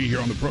be here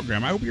on the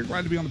program. I hope you're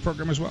glad to be on the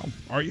program as well.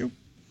 Are you?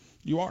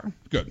 You are?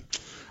 Good.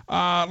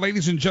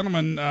 Ladies and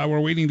gentlemen, we're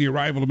waiting the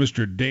arrival of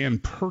Mr. Dan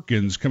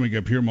Perkins coming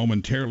up here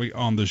momentarily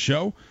on the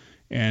show.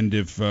 And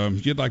if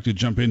you'd like to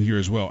jump in here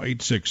as well,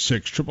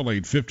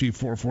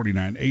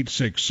 866-888-5449,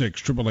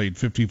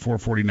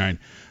 866-888-5449.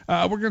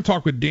 We're going to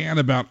talk with Dan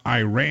about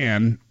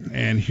Iran,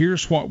 and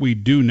here's what we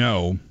do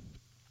know.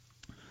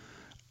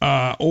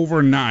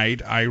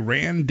 Overnight,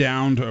 Iran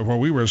downed, while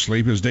we were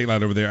asleep, it was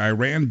daylight over there,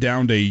 Iran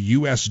downed a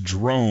U.S.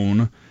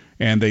 drone,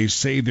 and they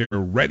say they're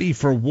ready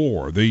for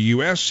war. The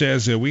U.S.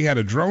 says that we had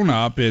a drone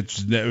up.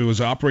 It was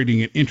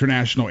operating in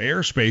international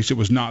airspace. It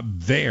was not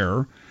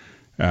there.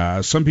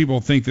 Some people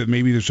think that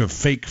maybe there's a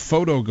fake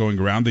photo going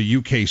around. The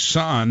UK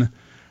Sun,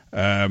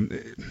 Iran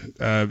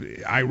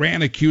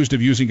accused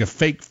of using a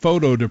fake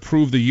photo to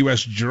prove the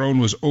U.S. drone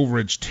was over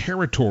its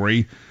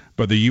territory,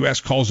 but the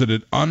U.S. calls it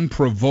an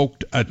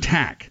unprovoked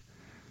attack.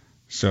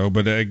 So,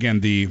 but again,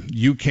 the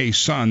UK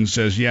Sun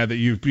says, yeah, that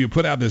you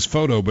put out this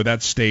photo, but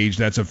that's staged.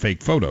 That's a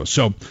fake photo.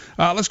 So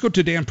let's go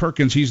to Dan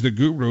Perkins. He's the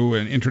guru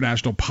and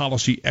international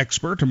policy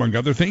expert, among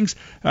other things.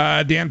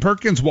 Dan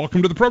Perkins,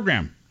 welcome to the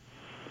program.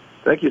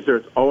 Thank you, sir.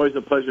 It's always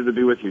a pleasure to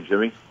be with you,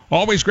 Jimmy.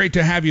 Always great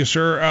to have you,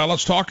 sir.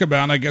 Let's talk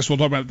about, I guess we'll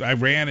talk about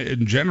Iran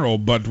in general,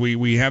 but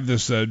we have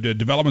this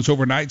developments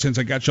overnight since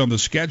I got you on the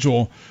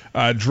schedule.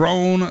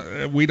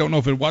 Drone, we don't know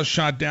if it was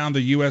shot down.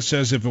 The U.S.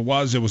 says if it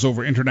was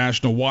over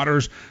international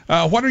waters.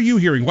 What are you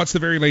hearing? What's the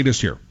very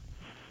latest here?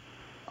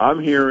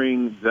 I'm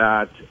hearing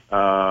that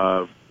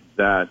that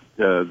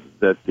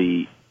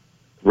the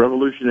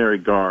Revolutionary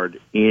Guard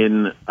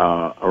in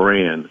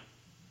Iran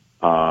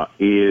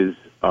is,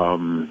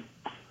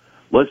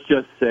 let's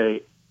just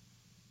say,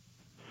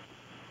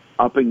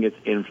 upping its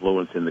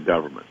influence in the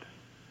government.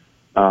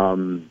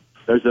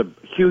 There's a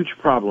huge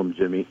problem,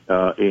 Jimmy,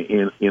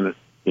 in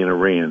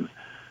Iran.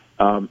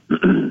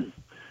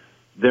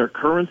 Their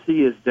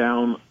currency is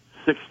down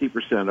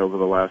 60% over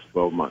the last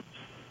 12 months.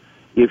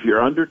 If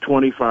you're under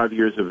 25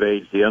 years of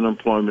age, the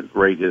unemployment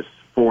rate is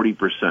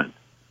 40%.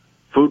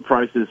 Food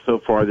prices so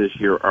far this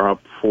year are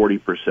up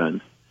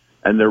 40%,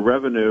 and their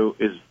revenue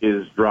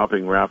is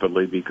dropping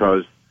rapidly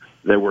because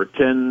there were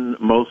 10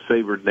 most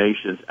favored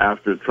nations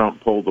after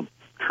Trump pulled the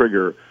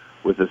trigger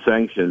with the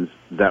sanctions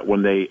that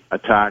when they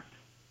attacked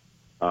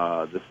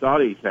the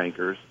Saudi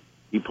tankers,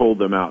 he pulled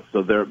them out.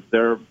 So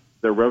their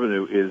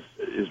revenue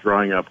is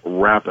drying up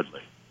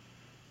rapidly.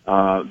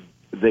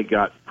 They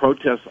got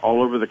protests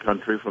all over the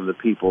country from the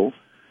people,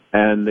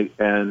 and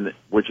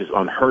which is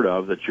unheard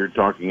of that you're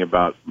talking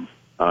about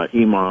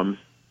imams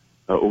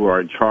who are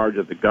in charge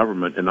of the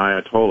government and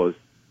ayatollahs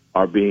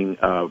are being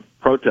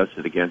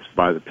protested against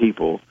by the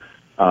people.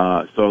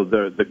 So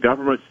the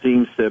government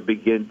seems to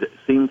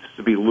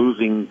be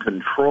losing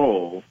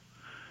control,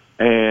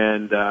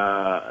 and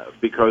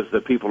because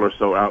the people are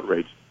so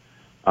outraged.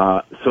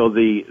 So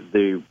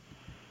the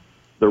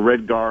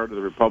Red Guard or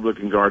the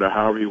Republican Guard, or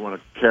however you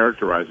want to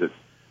characterize it,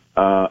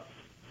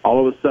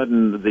 all of a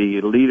sudden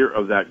the leader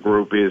of that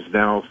group is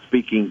now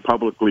speaking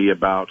publicly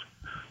about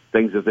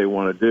things that they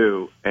want to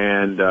do,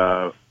 and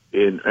a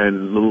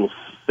little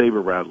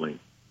saber rattling.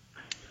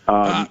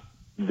 I'm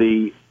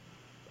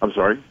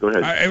sorry. Go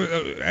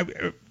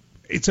ahead.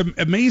 It's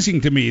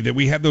amazing to me that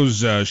we had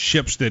those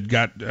ships that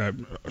got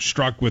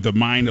struck with a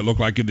mine that looked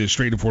like in the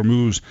Strait of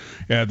Hormuz,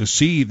 the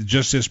sea,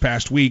 just this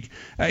past week.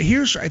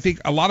 Here's, I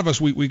think, a lot of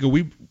us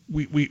we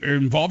are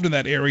involved in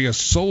that area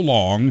so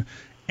long,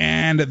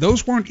 and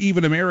those weren't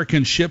even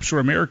American ships or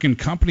American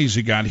companies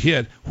that got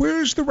hit.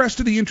 Where's the rest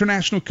of the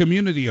international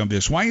community on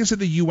this? Why is it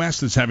the U.S.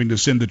 that's having to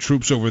send the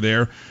troops over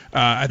there?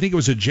 I think it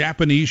was a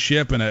Japanese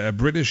ship and a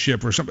British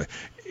ship or something.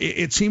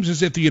 It seems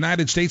as if the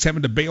United States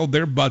having to bail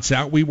their butts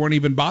out. We weren't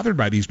even bothered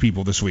by these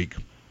people this week.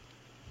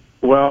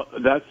 Well,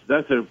 that's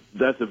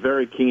a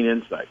very keen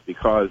insight,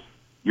 because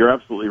you're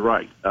absolutely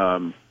right.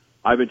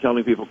 I've been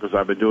telling people, because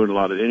I've been doing a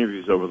lot of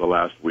interviews over the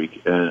last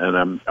week,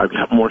 and I've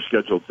got more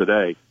scheduled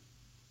today.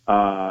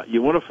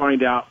 You want to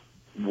find out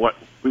what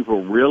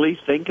people really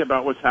think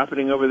about what's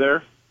happening over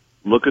there?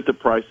 Look at the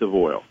price of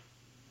oil.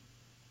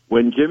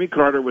 When Jimmy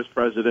Carter was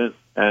president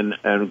and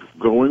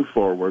going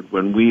forward,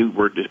 when we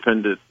were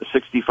dependent,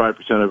 65%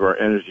 of our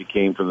energy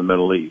came from the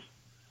Middle East.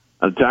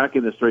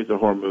 Attacking the Strait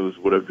of Hormuz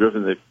would have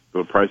driven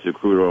the price of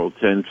crude oil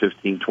 $10,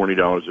 $15,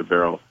 $20 a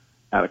barrel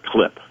at a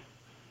clip.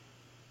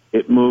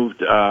 It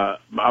moved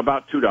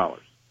about $2,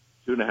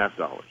 $2.50.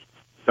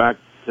 In fact,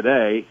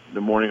 today,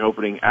 the morning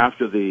opening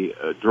after the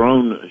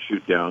drone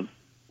shoot down,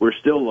 we're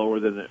still lower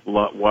than it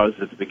was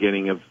at the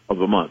beginning of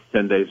the month,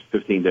 10 days,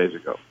 15 days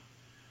ago.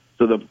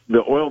 So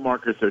the oil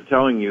markets are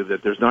telling you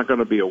that there's not going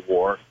to be a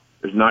war.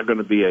 There's not going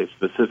to be a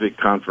specific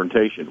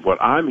confrontation.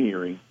 What I'm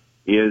hearing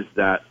is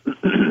that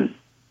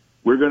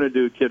we're going to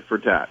do tit for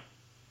tat.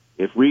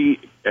 If we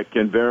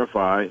can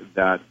verify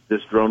that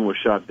this drone was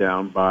shot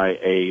down by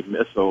a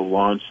missile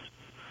launched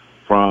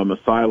from a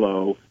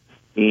silo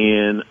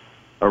in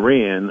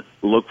Iran,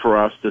 look for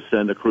us to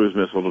send a cruise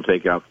missile to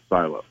take out the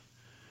silo.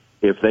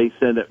 If they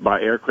send it by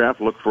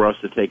aircraft, look for us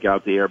to take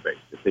out the airbase.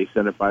 If they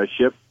send it by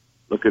ship,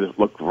 look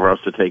for us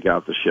to take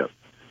out the ship.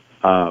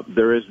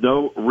 There is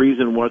no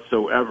reason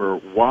whatsoever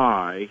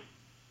why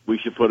we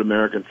should put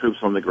American troops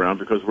on the ground,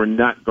 because we're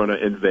not going to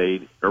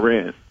invade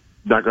Iran.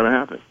 Not going to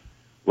happen.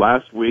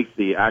 Last week,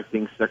 the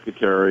acting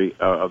secretary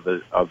of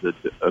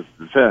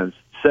defense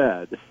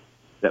said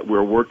that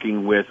we're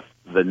working with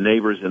the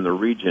neighbors in the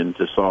region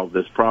to solve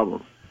this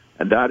problem,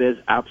 and that is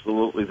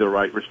absolutely the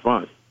right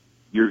response.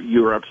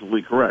 You're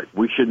absolutely correct.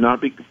 We should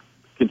not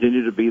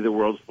continue to be the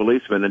world's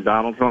policeman, and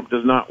Donald Trump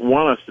does not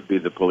want us to be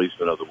the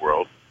policeman of the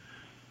world.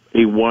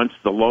 He wants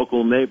the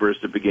local neighbors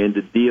to begin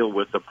to deal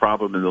with the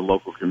problem in the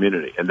local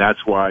community, and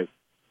that's why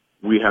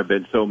we have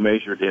been so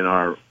measured in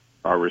our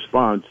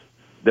response.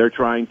 They're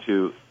trying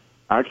to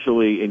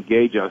actually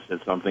engage us in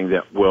something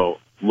that will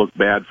look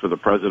bad for the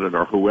president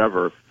or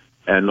whoever,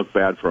 and look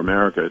bad for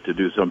America to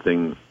do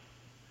something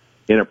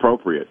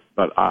inappropriate.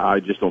 But I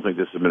just don't think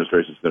this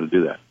administration is going to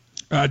do that.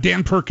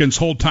 Dan Perkins,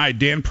 hold tight,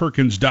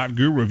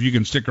 danperkins.guru. If you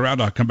can stick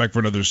around, I'll come back for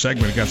another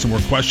segment. I got some more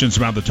questions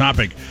about the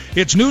topic.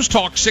 It's News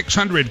Talk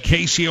 600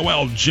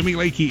 KCOL. Jimmy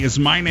Lakey is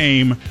my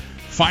name.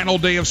 Final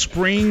day of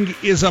spring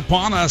is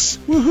upon us.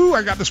 Woohoo,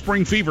 I got the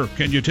spring fever.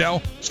 Can you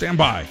tell? Stand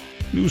by.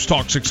 News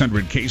Talk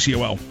 600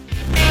 KCOL.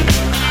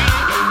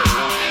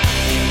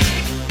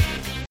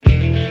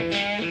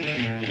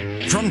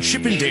 From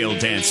Chippendale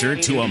dancer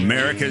to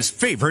America's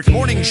favorite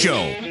morning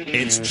show,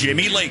 it's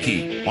Jimmy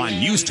Lakey on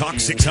News Talk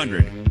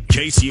 600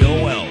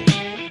 KCOL.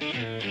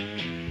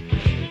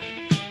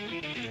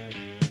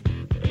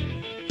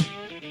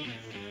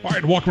 All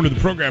right, welcome to the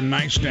program.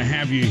 Nice to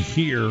have you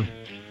here.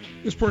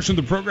 This portion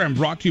of the program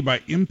brought to you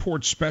by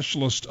Import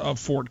Specialist of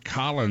Fort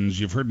Collins.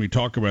 You've heard me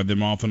talk about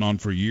them off and on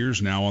for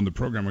years now on the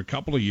program, a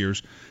couple of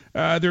years.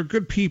 They're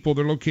good people.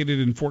 They're located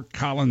in Fort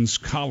Collins,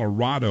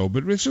 Colorado,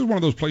 but this is one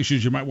of those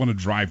places you might want to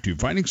drive to.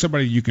 Finding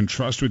somebody you can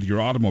trust with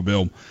your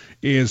automobile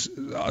is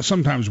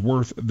sometimes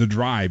worth the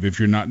drive if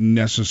you're not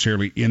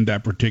necessarily in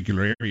that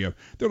particular area.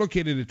 They're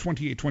located at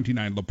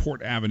 2829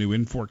 LaPorte Avenue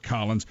in Fort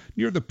Collins,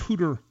 near the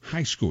Poudre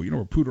High School. You know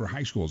where Poudre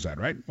High School is at,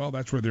 right? Well,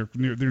 that's where they're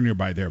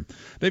nearby there.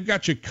 They've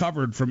got you covered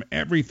covered from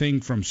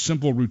everything from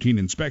simple routine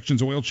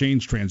inspections, oil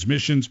change,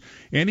 transmissions,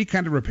 any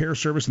kind of repair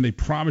service, and they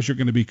promise you're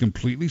going to be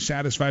completely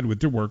satisfied with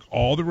their work.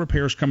 All the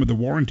repairs come with the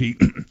warranty.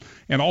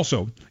 And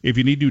also, if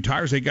you need new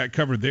tires, they got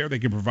covered there. They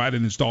can provide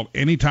and install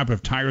any type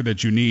of tire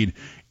that you need.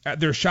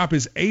 Their shop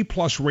is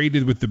A-plus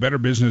rated with the Better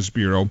Business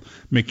Bureau.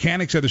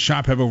 Mechanics at the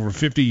shop have over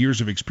 50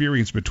 years of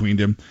experience between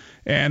them,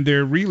 and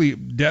they're really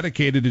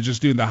dedicated to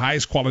just doing the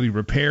highest quality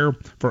repair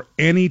for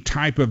any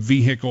type of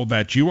vehicle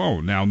that you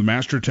own. Now, the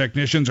master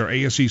technicians are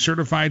ASE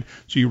certified,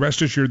 so you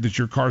rest assured that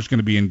your car is going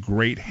to be in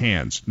great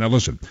hands. Now,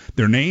 listen,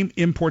 their name,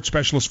 Import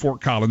Specialist Fort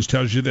Collins,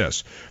 tells you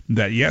this,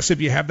 that yes,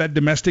 if you have that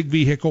domestic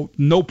vehicle,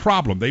 no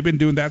problem. They've been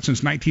doing that since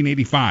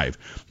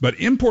 1985.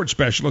 But Import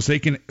Specialists, they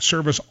can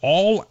service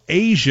all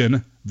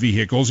Asian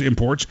vehicles,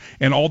 imports,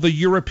 and all the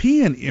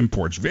European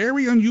imports.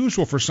 Very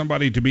unusual for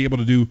somebody to be able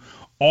to do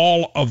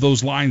all of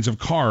those lines of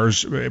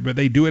cars, but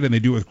they do it, and they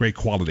do it with great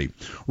quality.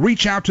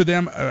 Reach out to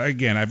them.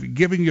 Again, I've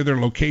given you their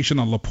location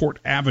on LaPorte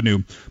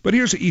Avenue, but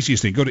here's the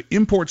easiest thing. Go to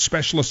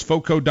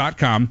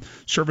importspecialistfoco.com,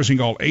 servicing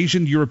all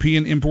Asian,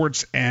 European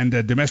imports, and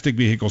domestic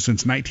vehicles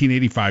since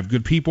 1985.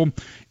 Good people.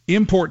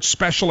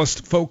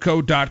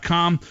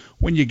 Importspecialistfoco.com.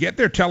 When you get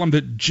there, tell them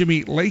that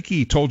Jimmy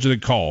Lakey told you to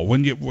call,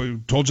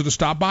 told you to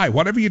stop by,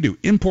 whatever you do.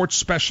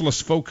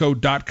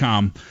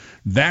 Importspecialistfoco.com.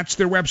 That's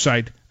their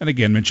website. And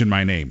again, mention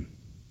my name.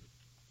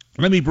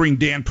 Let me bring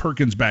Dan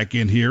Perkins back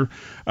in here,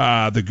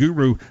 the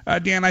guru.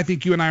 Dan, I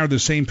think you and I are on the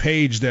same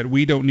page that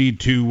we don't need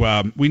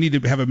to. We need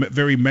to have a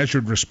very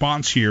measured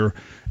response here,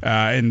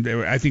 and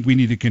I think we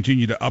need to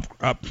continue to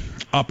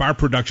up our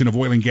production of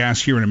oil and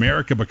gas here in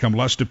America, become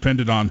less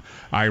dependent on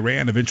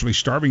Iran, eventually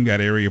starving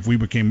that area if we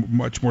became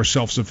much more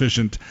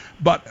self-sufficient.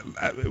 But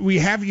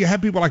you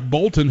have people like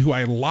Bolton, who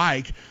I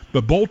like,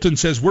 but Bolton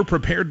says we're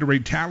prepared to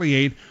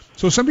retaliate.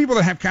 So some people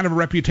that have kind of a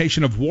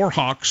reputation of war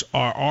hawks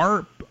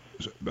are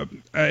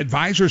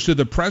advisors to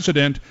the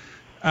president.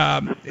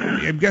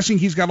 I'm guessing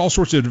he's got all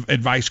sorts of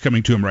advice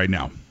coming to him right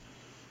now.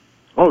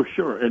 Oh,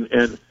 sure.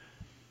 And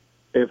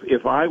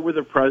if I were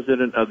the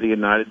president of the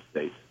United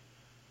States,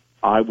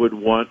 I would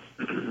want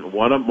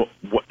one of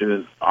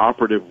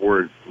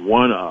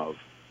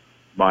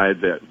my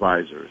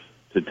advisors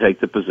to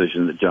take the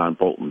position that John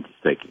Bolton is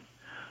taking.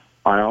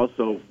 I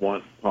also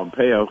want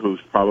Pompeo,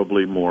 who's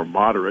probably more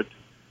moderate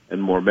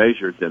and more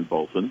measured than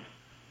Bolton.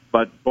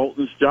 But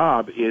Bolton's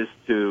job is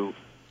to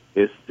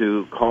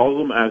call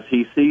them as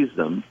he sees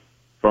them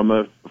from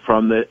the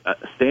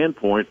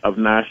standpoint of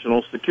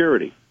national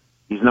security.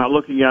 He's not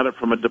looking at it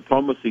from a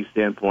diplomacy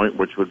standpoint,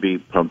 which would be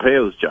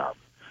Pompeo's job.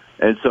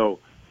 And so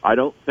I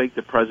don't think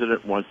the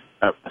president wants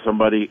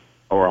somebody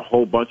or a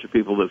whole bunch of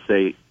people that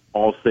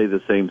all say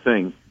the same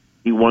thing.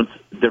 He wants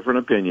different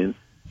opinions,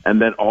 and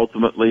then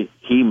ultimately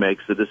he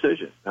makes the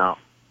decision. Now,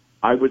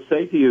 I would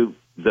say to you,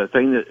 the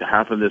thing that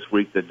happened this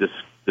week that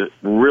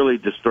really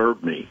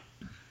disturbed me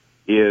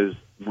is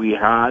we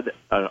had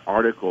an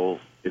article,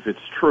 if it's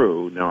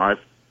true. Now, I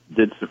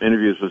did some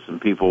interviews with some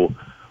people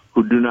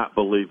who do not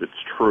believe it's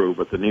true,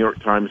 but the New York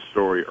Times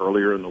story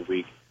earlier in the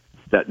week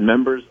that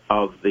members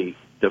of the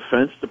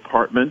Defense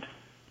Department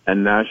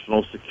and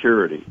National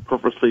Security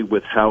purposely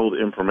withheld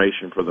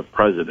information from the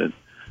president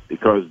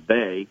because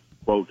they,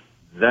 quote,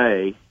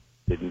 they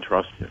didn't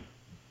trust him.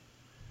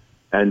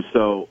 And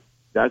so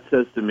that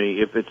says to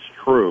me, if it's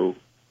true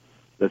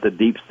that the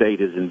deep state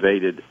has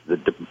invaded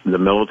the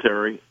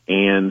military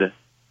and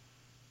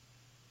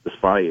the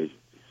spy agencies,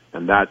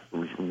 and that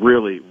was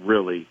really,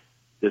 really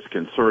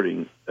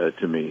disconcerting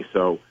to me.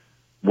 So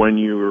when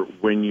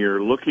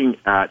you're looking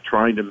at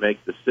trying to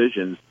make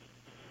decisions,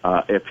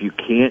 if you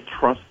can't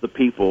trust the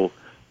people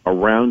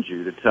around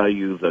you to tell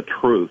you the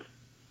truth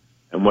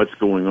and what's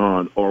going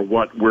on or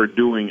what we're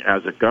doing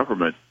as a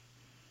government,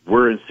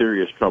 we're in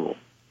serious trouble.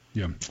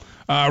 Yeah.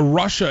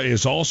 Russia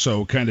is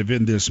also kind of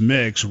in this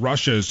mix.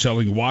 Russia is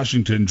telling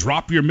Washington,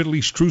 drop your Middle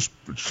East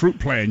troop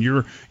plan.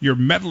 You're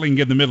meddling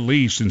in the Middle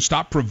East and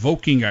stop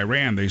provoking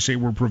Iran. They say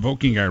we're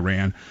provoking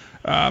Iran.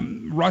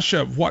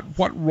 Russia,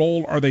 what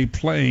role are they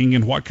playing,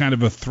 and what kind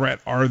of a threat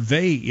are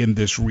they in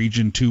this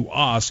region to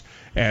us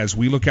as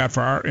we look out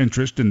for our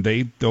interest and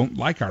they don't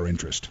like our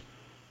interest?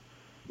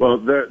 Well,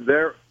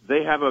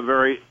 they have a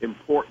very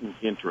important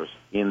interest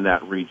in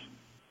that region,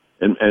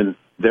 and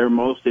their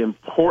most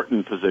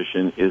important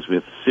position is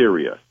with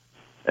Syria,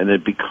 and I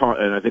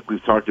think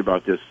we've talked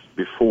about this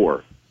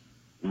before.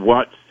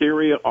 What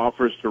Syria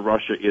offers to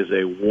Russia is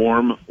a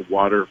warm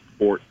water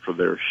port for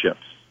their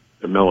ships,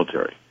 the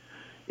military.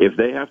 If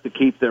they have to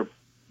keep their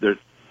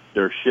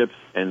ships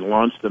and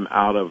launch them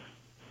out of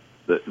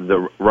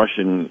the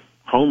Russian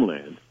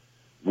homeland,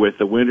 with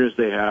the winters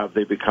they have,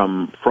 they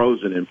become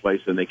frozen in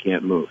place and they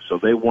can't move. So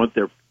they want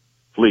their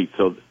fleet.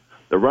 So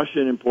the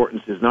Russian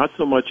importance is not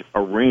so much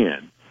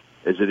Iran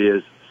as it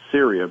is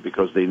Syria,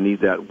 because they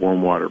need that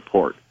warm water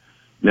port.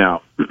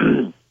 Now,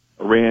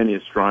 Iran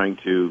is trying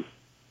to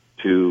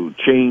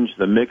change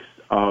the mix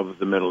of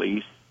the Middle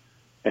East,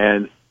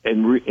 and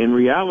in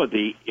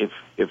reality, if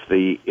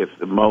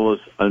the mullahs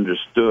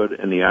understood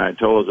and the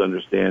ayatollahs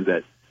understand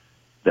that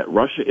that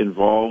Russia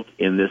involved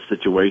in this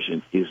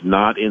situation is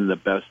not in the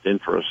best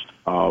interest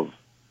of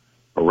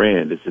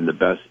Iran. It's in the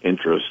best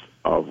interest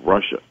of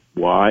Russia.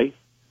 Why?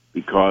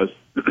 Because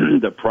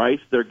the price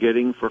they're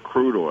getting for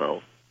crude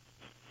oil,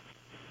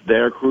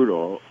 their crude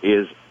oil,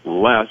 is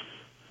less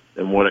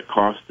than what it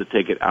costs to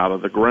take it out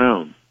of the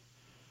ground.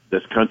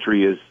 This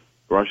country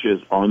Russia is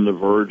on the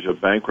verge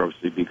of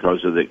bankruptcy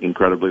because of the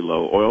incredibly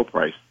low oil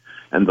price.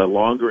 And the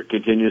longer it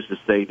continues to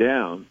stay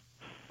down,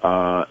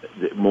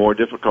 the more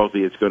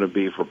difficulty it's going to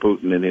be for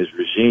Putin and his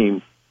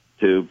regime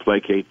to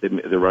placate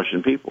the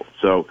Russian people.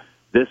 So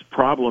this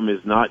problem is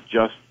not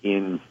just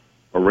in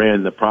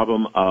Iran. The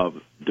problem of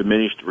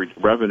diminished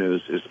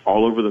revenues is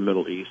all over the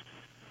Middle East,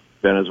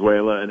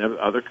 Venezuela, and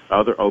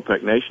other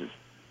OPEC nations.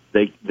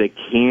 They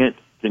can't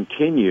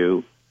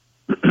continue,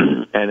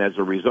 and as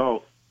a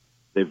result,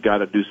 they've got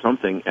to do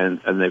something,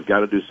 and they've got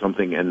to do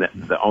something, and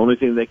the only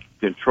thing they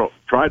can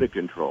try to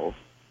control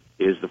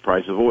is the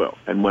price of oil.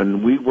 And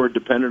when we were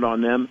dependent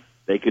on them,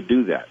 they could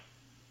do that.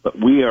 But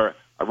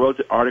I wrote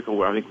the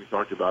article, I think we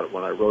talked about it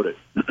when I wrote it,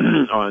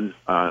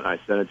 I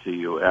sent it to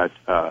you at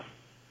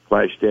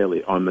Flash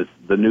Daily, on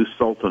the new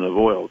Sultan of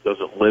Oil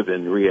doesn't live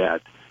in Riyadh,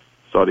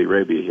 Saudi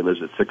Arabia. He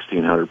lives at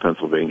 1600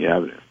 Pennsylvania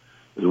Avenue.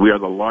 We are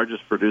the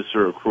largest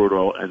producer of crude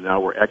oil, and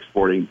now we're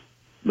exporting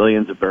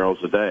millions of barrels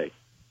a day.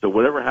 So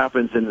whatever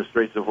happens in the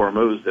Straits of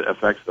Hormuz that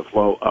affects the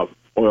flow of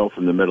oil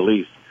from the Middle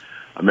East,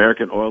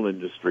 American oil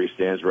industry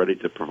stands ready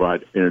to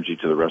provide energy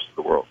to the rest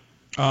of the world.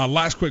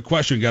 Last quick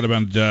question. We'll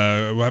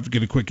have to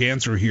get a quick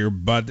answer here.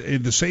 But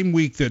in the same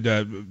week that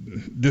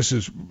this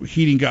is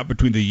heating up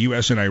between the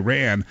U.S. and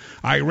Iran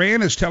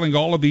is telling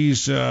all of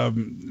these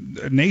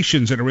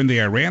nations that are in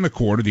the Iran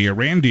Accord, or the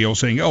Iran deal,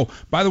 saying, oh,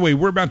 by the way,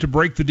 we're about to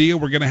break the deal.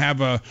 We're going to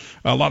have a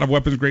lot of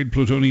weapons-grade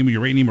plutonium,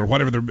 uranium, or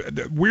whatever.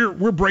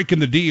 We're breaking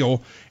the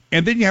deal.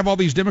 And then you have all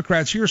these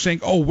Democrats here saying,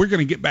 oh, we're going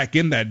to get back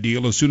in that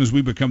deal as soon as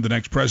we become the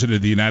next president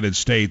of the United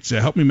States.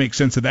 Help me make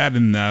sense of that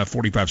in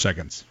 45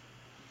 seconds.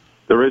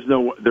 There is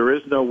no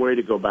way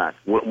to go back.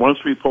 Once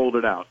we pulled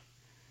it out,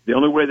 the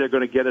only way they're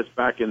going to get us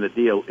back in the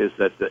deal is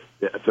that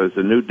if there's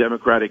a new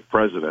Democratic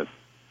president,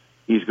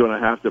 he's going to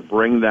have to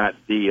bring that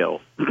deal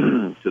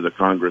to the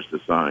Congress to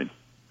sign,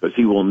 because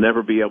he will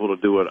never be able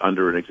to do it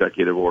under an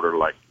executive order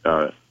like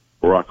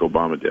Barack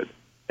Obama did.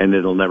 And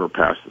it'll never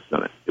pass the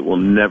Senate. It will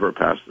never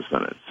pass the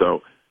Senate.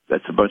 So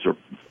that's a bunch of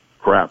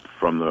crap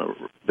from the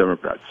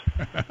Democrats.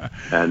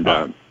 And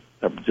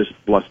just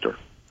bluster.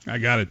 I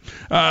got it.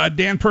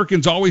 Dan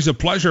Perkins, always a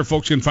pleasure.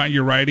 Folks can find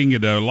your writing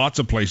at lots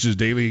of places,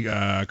 Daily,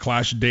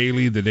 Clash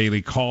Daily, The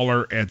Daily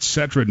Caller,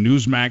 etc.,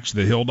 Newsmax,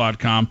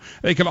 thehill.com.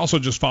 They can also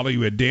just follow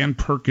you at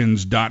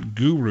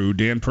danperkins.guru,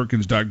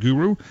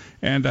 danperkins.guru,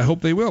 and I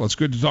hope they will. It's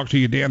good to talk to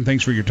you, Dan.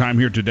 Thanks for your time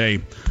here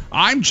today.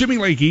 I'm Jimmy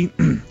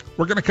Lakey.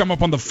 We're going to come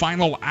up on the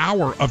final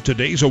hour of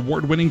today's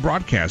award-winning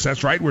broadcast.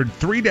 That's right. We're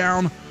 3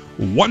 down,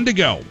 1 to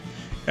go.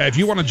 If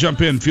you want to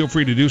jump in, feel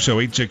free to do so,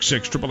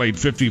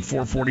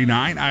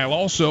 866-888-5449. I'll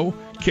also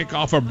kick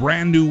off a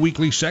brand new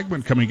weekly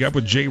segment coming up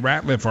with Jay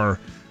Ratliff, our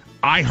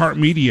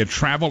iHeartMedia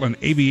travel and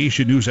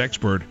aviation news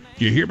expert.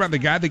 Do you hear about the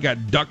guy that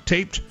got duct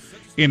taped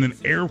in an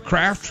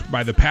aircraft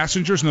by the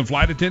passengers and the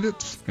flight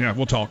attendants? Yeah,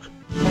 we'll talk.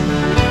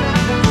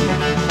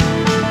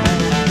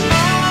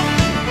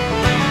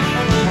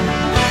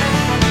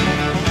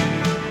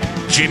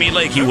 Jimmy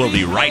Lakey will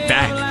be right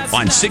back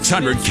on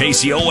 600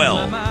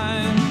 KCOL.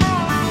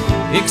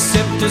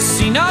 Except to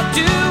see not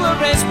do a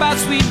race by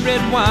sweet red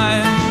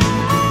wine.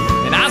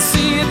 And I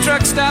see a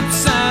truck stop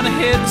sign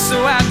ahead,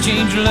 so I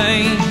change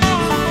lanes.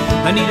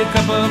 I need a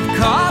cup of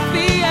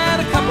coffee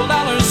and a couple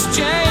dollars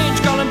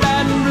change, calling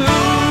Baton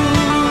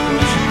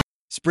Rouge.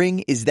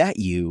 Spring, is that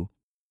you?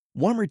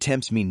 Warmer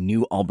temps mean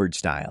new Allbirds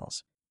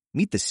styles.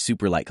 Meet the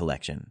Superlight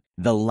Collection,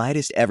 the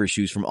lightest ever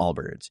shoes from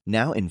Allbirds,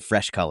 now in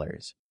fresh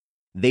colors.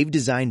 They've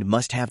designed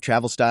must-have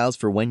travel styles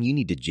for when you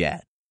need to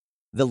jet.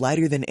 The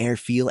lighter-than-air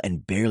feel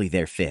and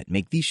barely-there fit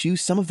make these shoes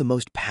some of the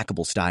most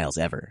packable styles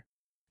ever.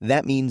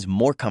 That means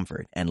more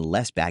comfort and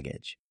less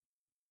baggage.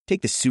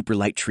 Take the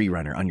Superlight Tree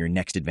Runner on your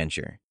next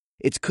adventure.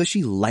 Its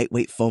cushy,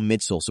 lightweight foam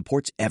midsole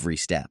supports every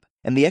step,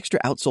 and the extra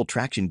outsole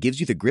traction gives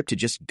you the grip to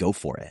just go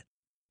for it.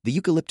 The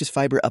eucalyptus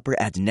fiber upper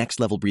adds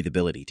next-level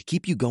breathability to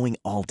keep you going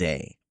all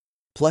day.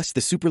 Plus,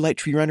 the Superlight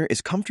Tree Runner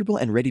is comfortable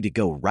and ready to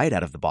go right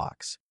out of the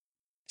box.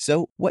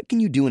 So, what can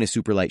you do in a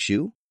Superlight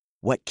shoe?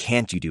 What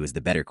can't you do is the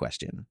better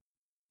question.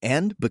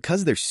 And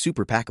because they're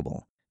super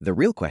packable, the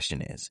real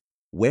question is,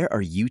 where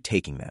are you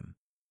taking them?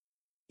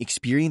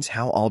 Experience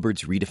how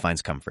Allbirds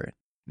redefines comfort.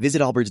 Visit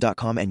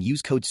allbirds.com and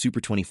use code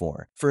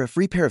SUPER24 for a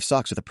free pair of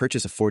socks with a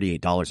purchase of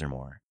 $48 or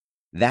more.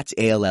 That's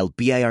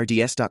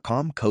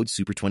ALLBIRDS.com, code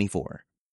SUPER24.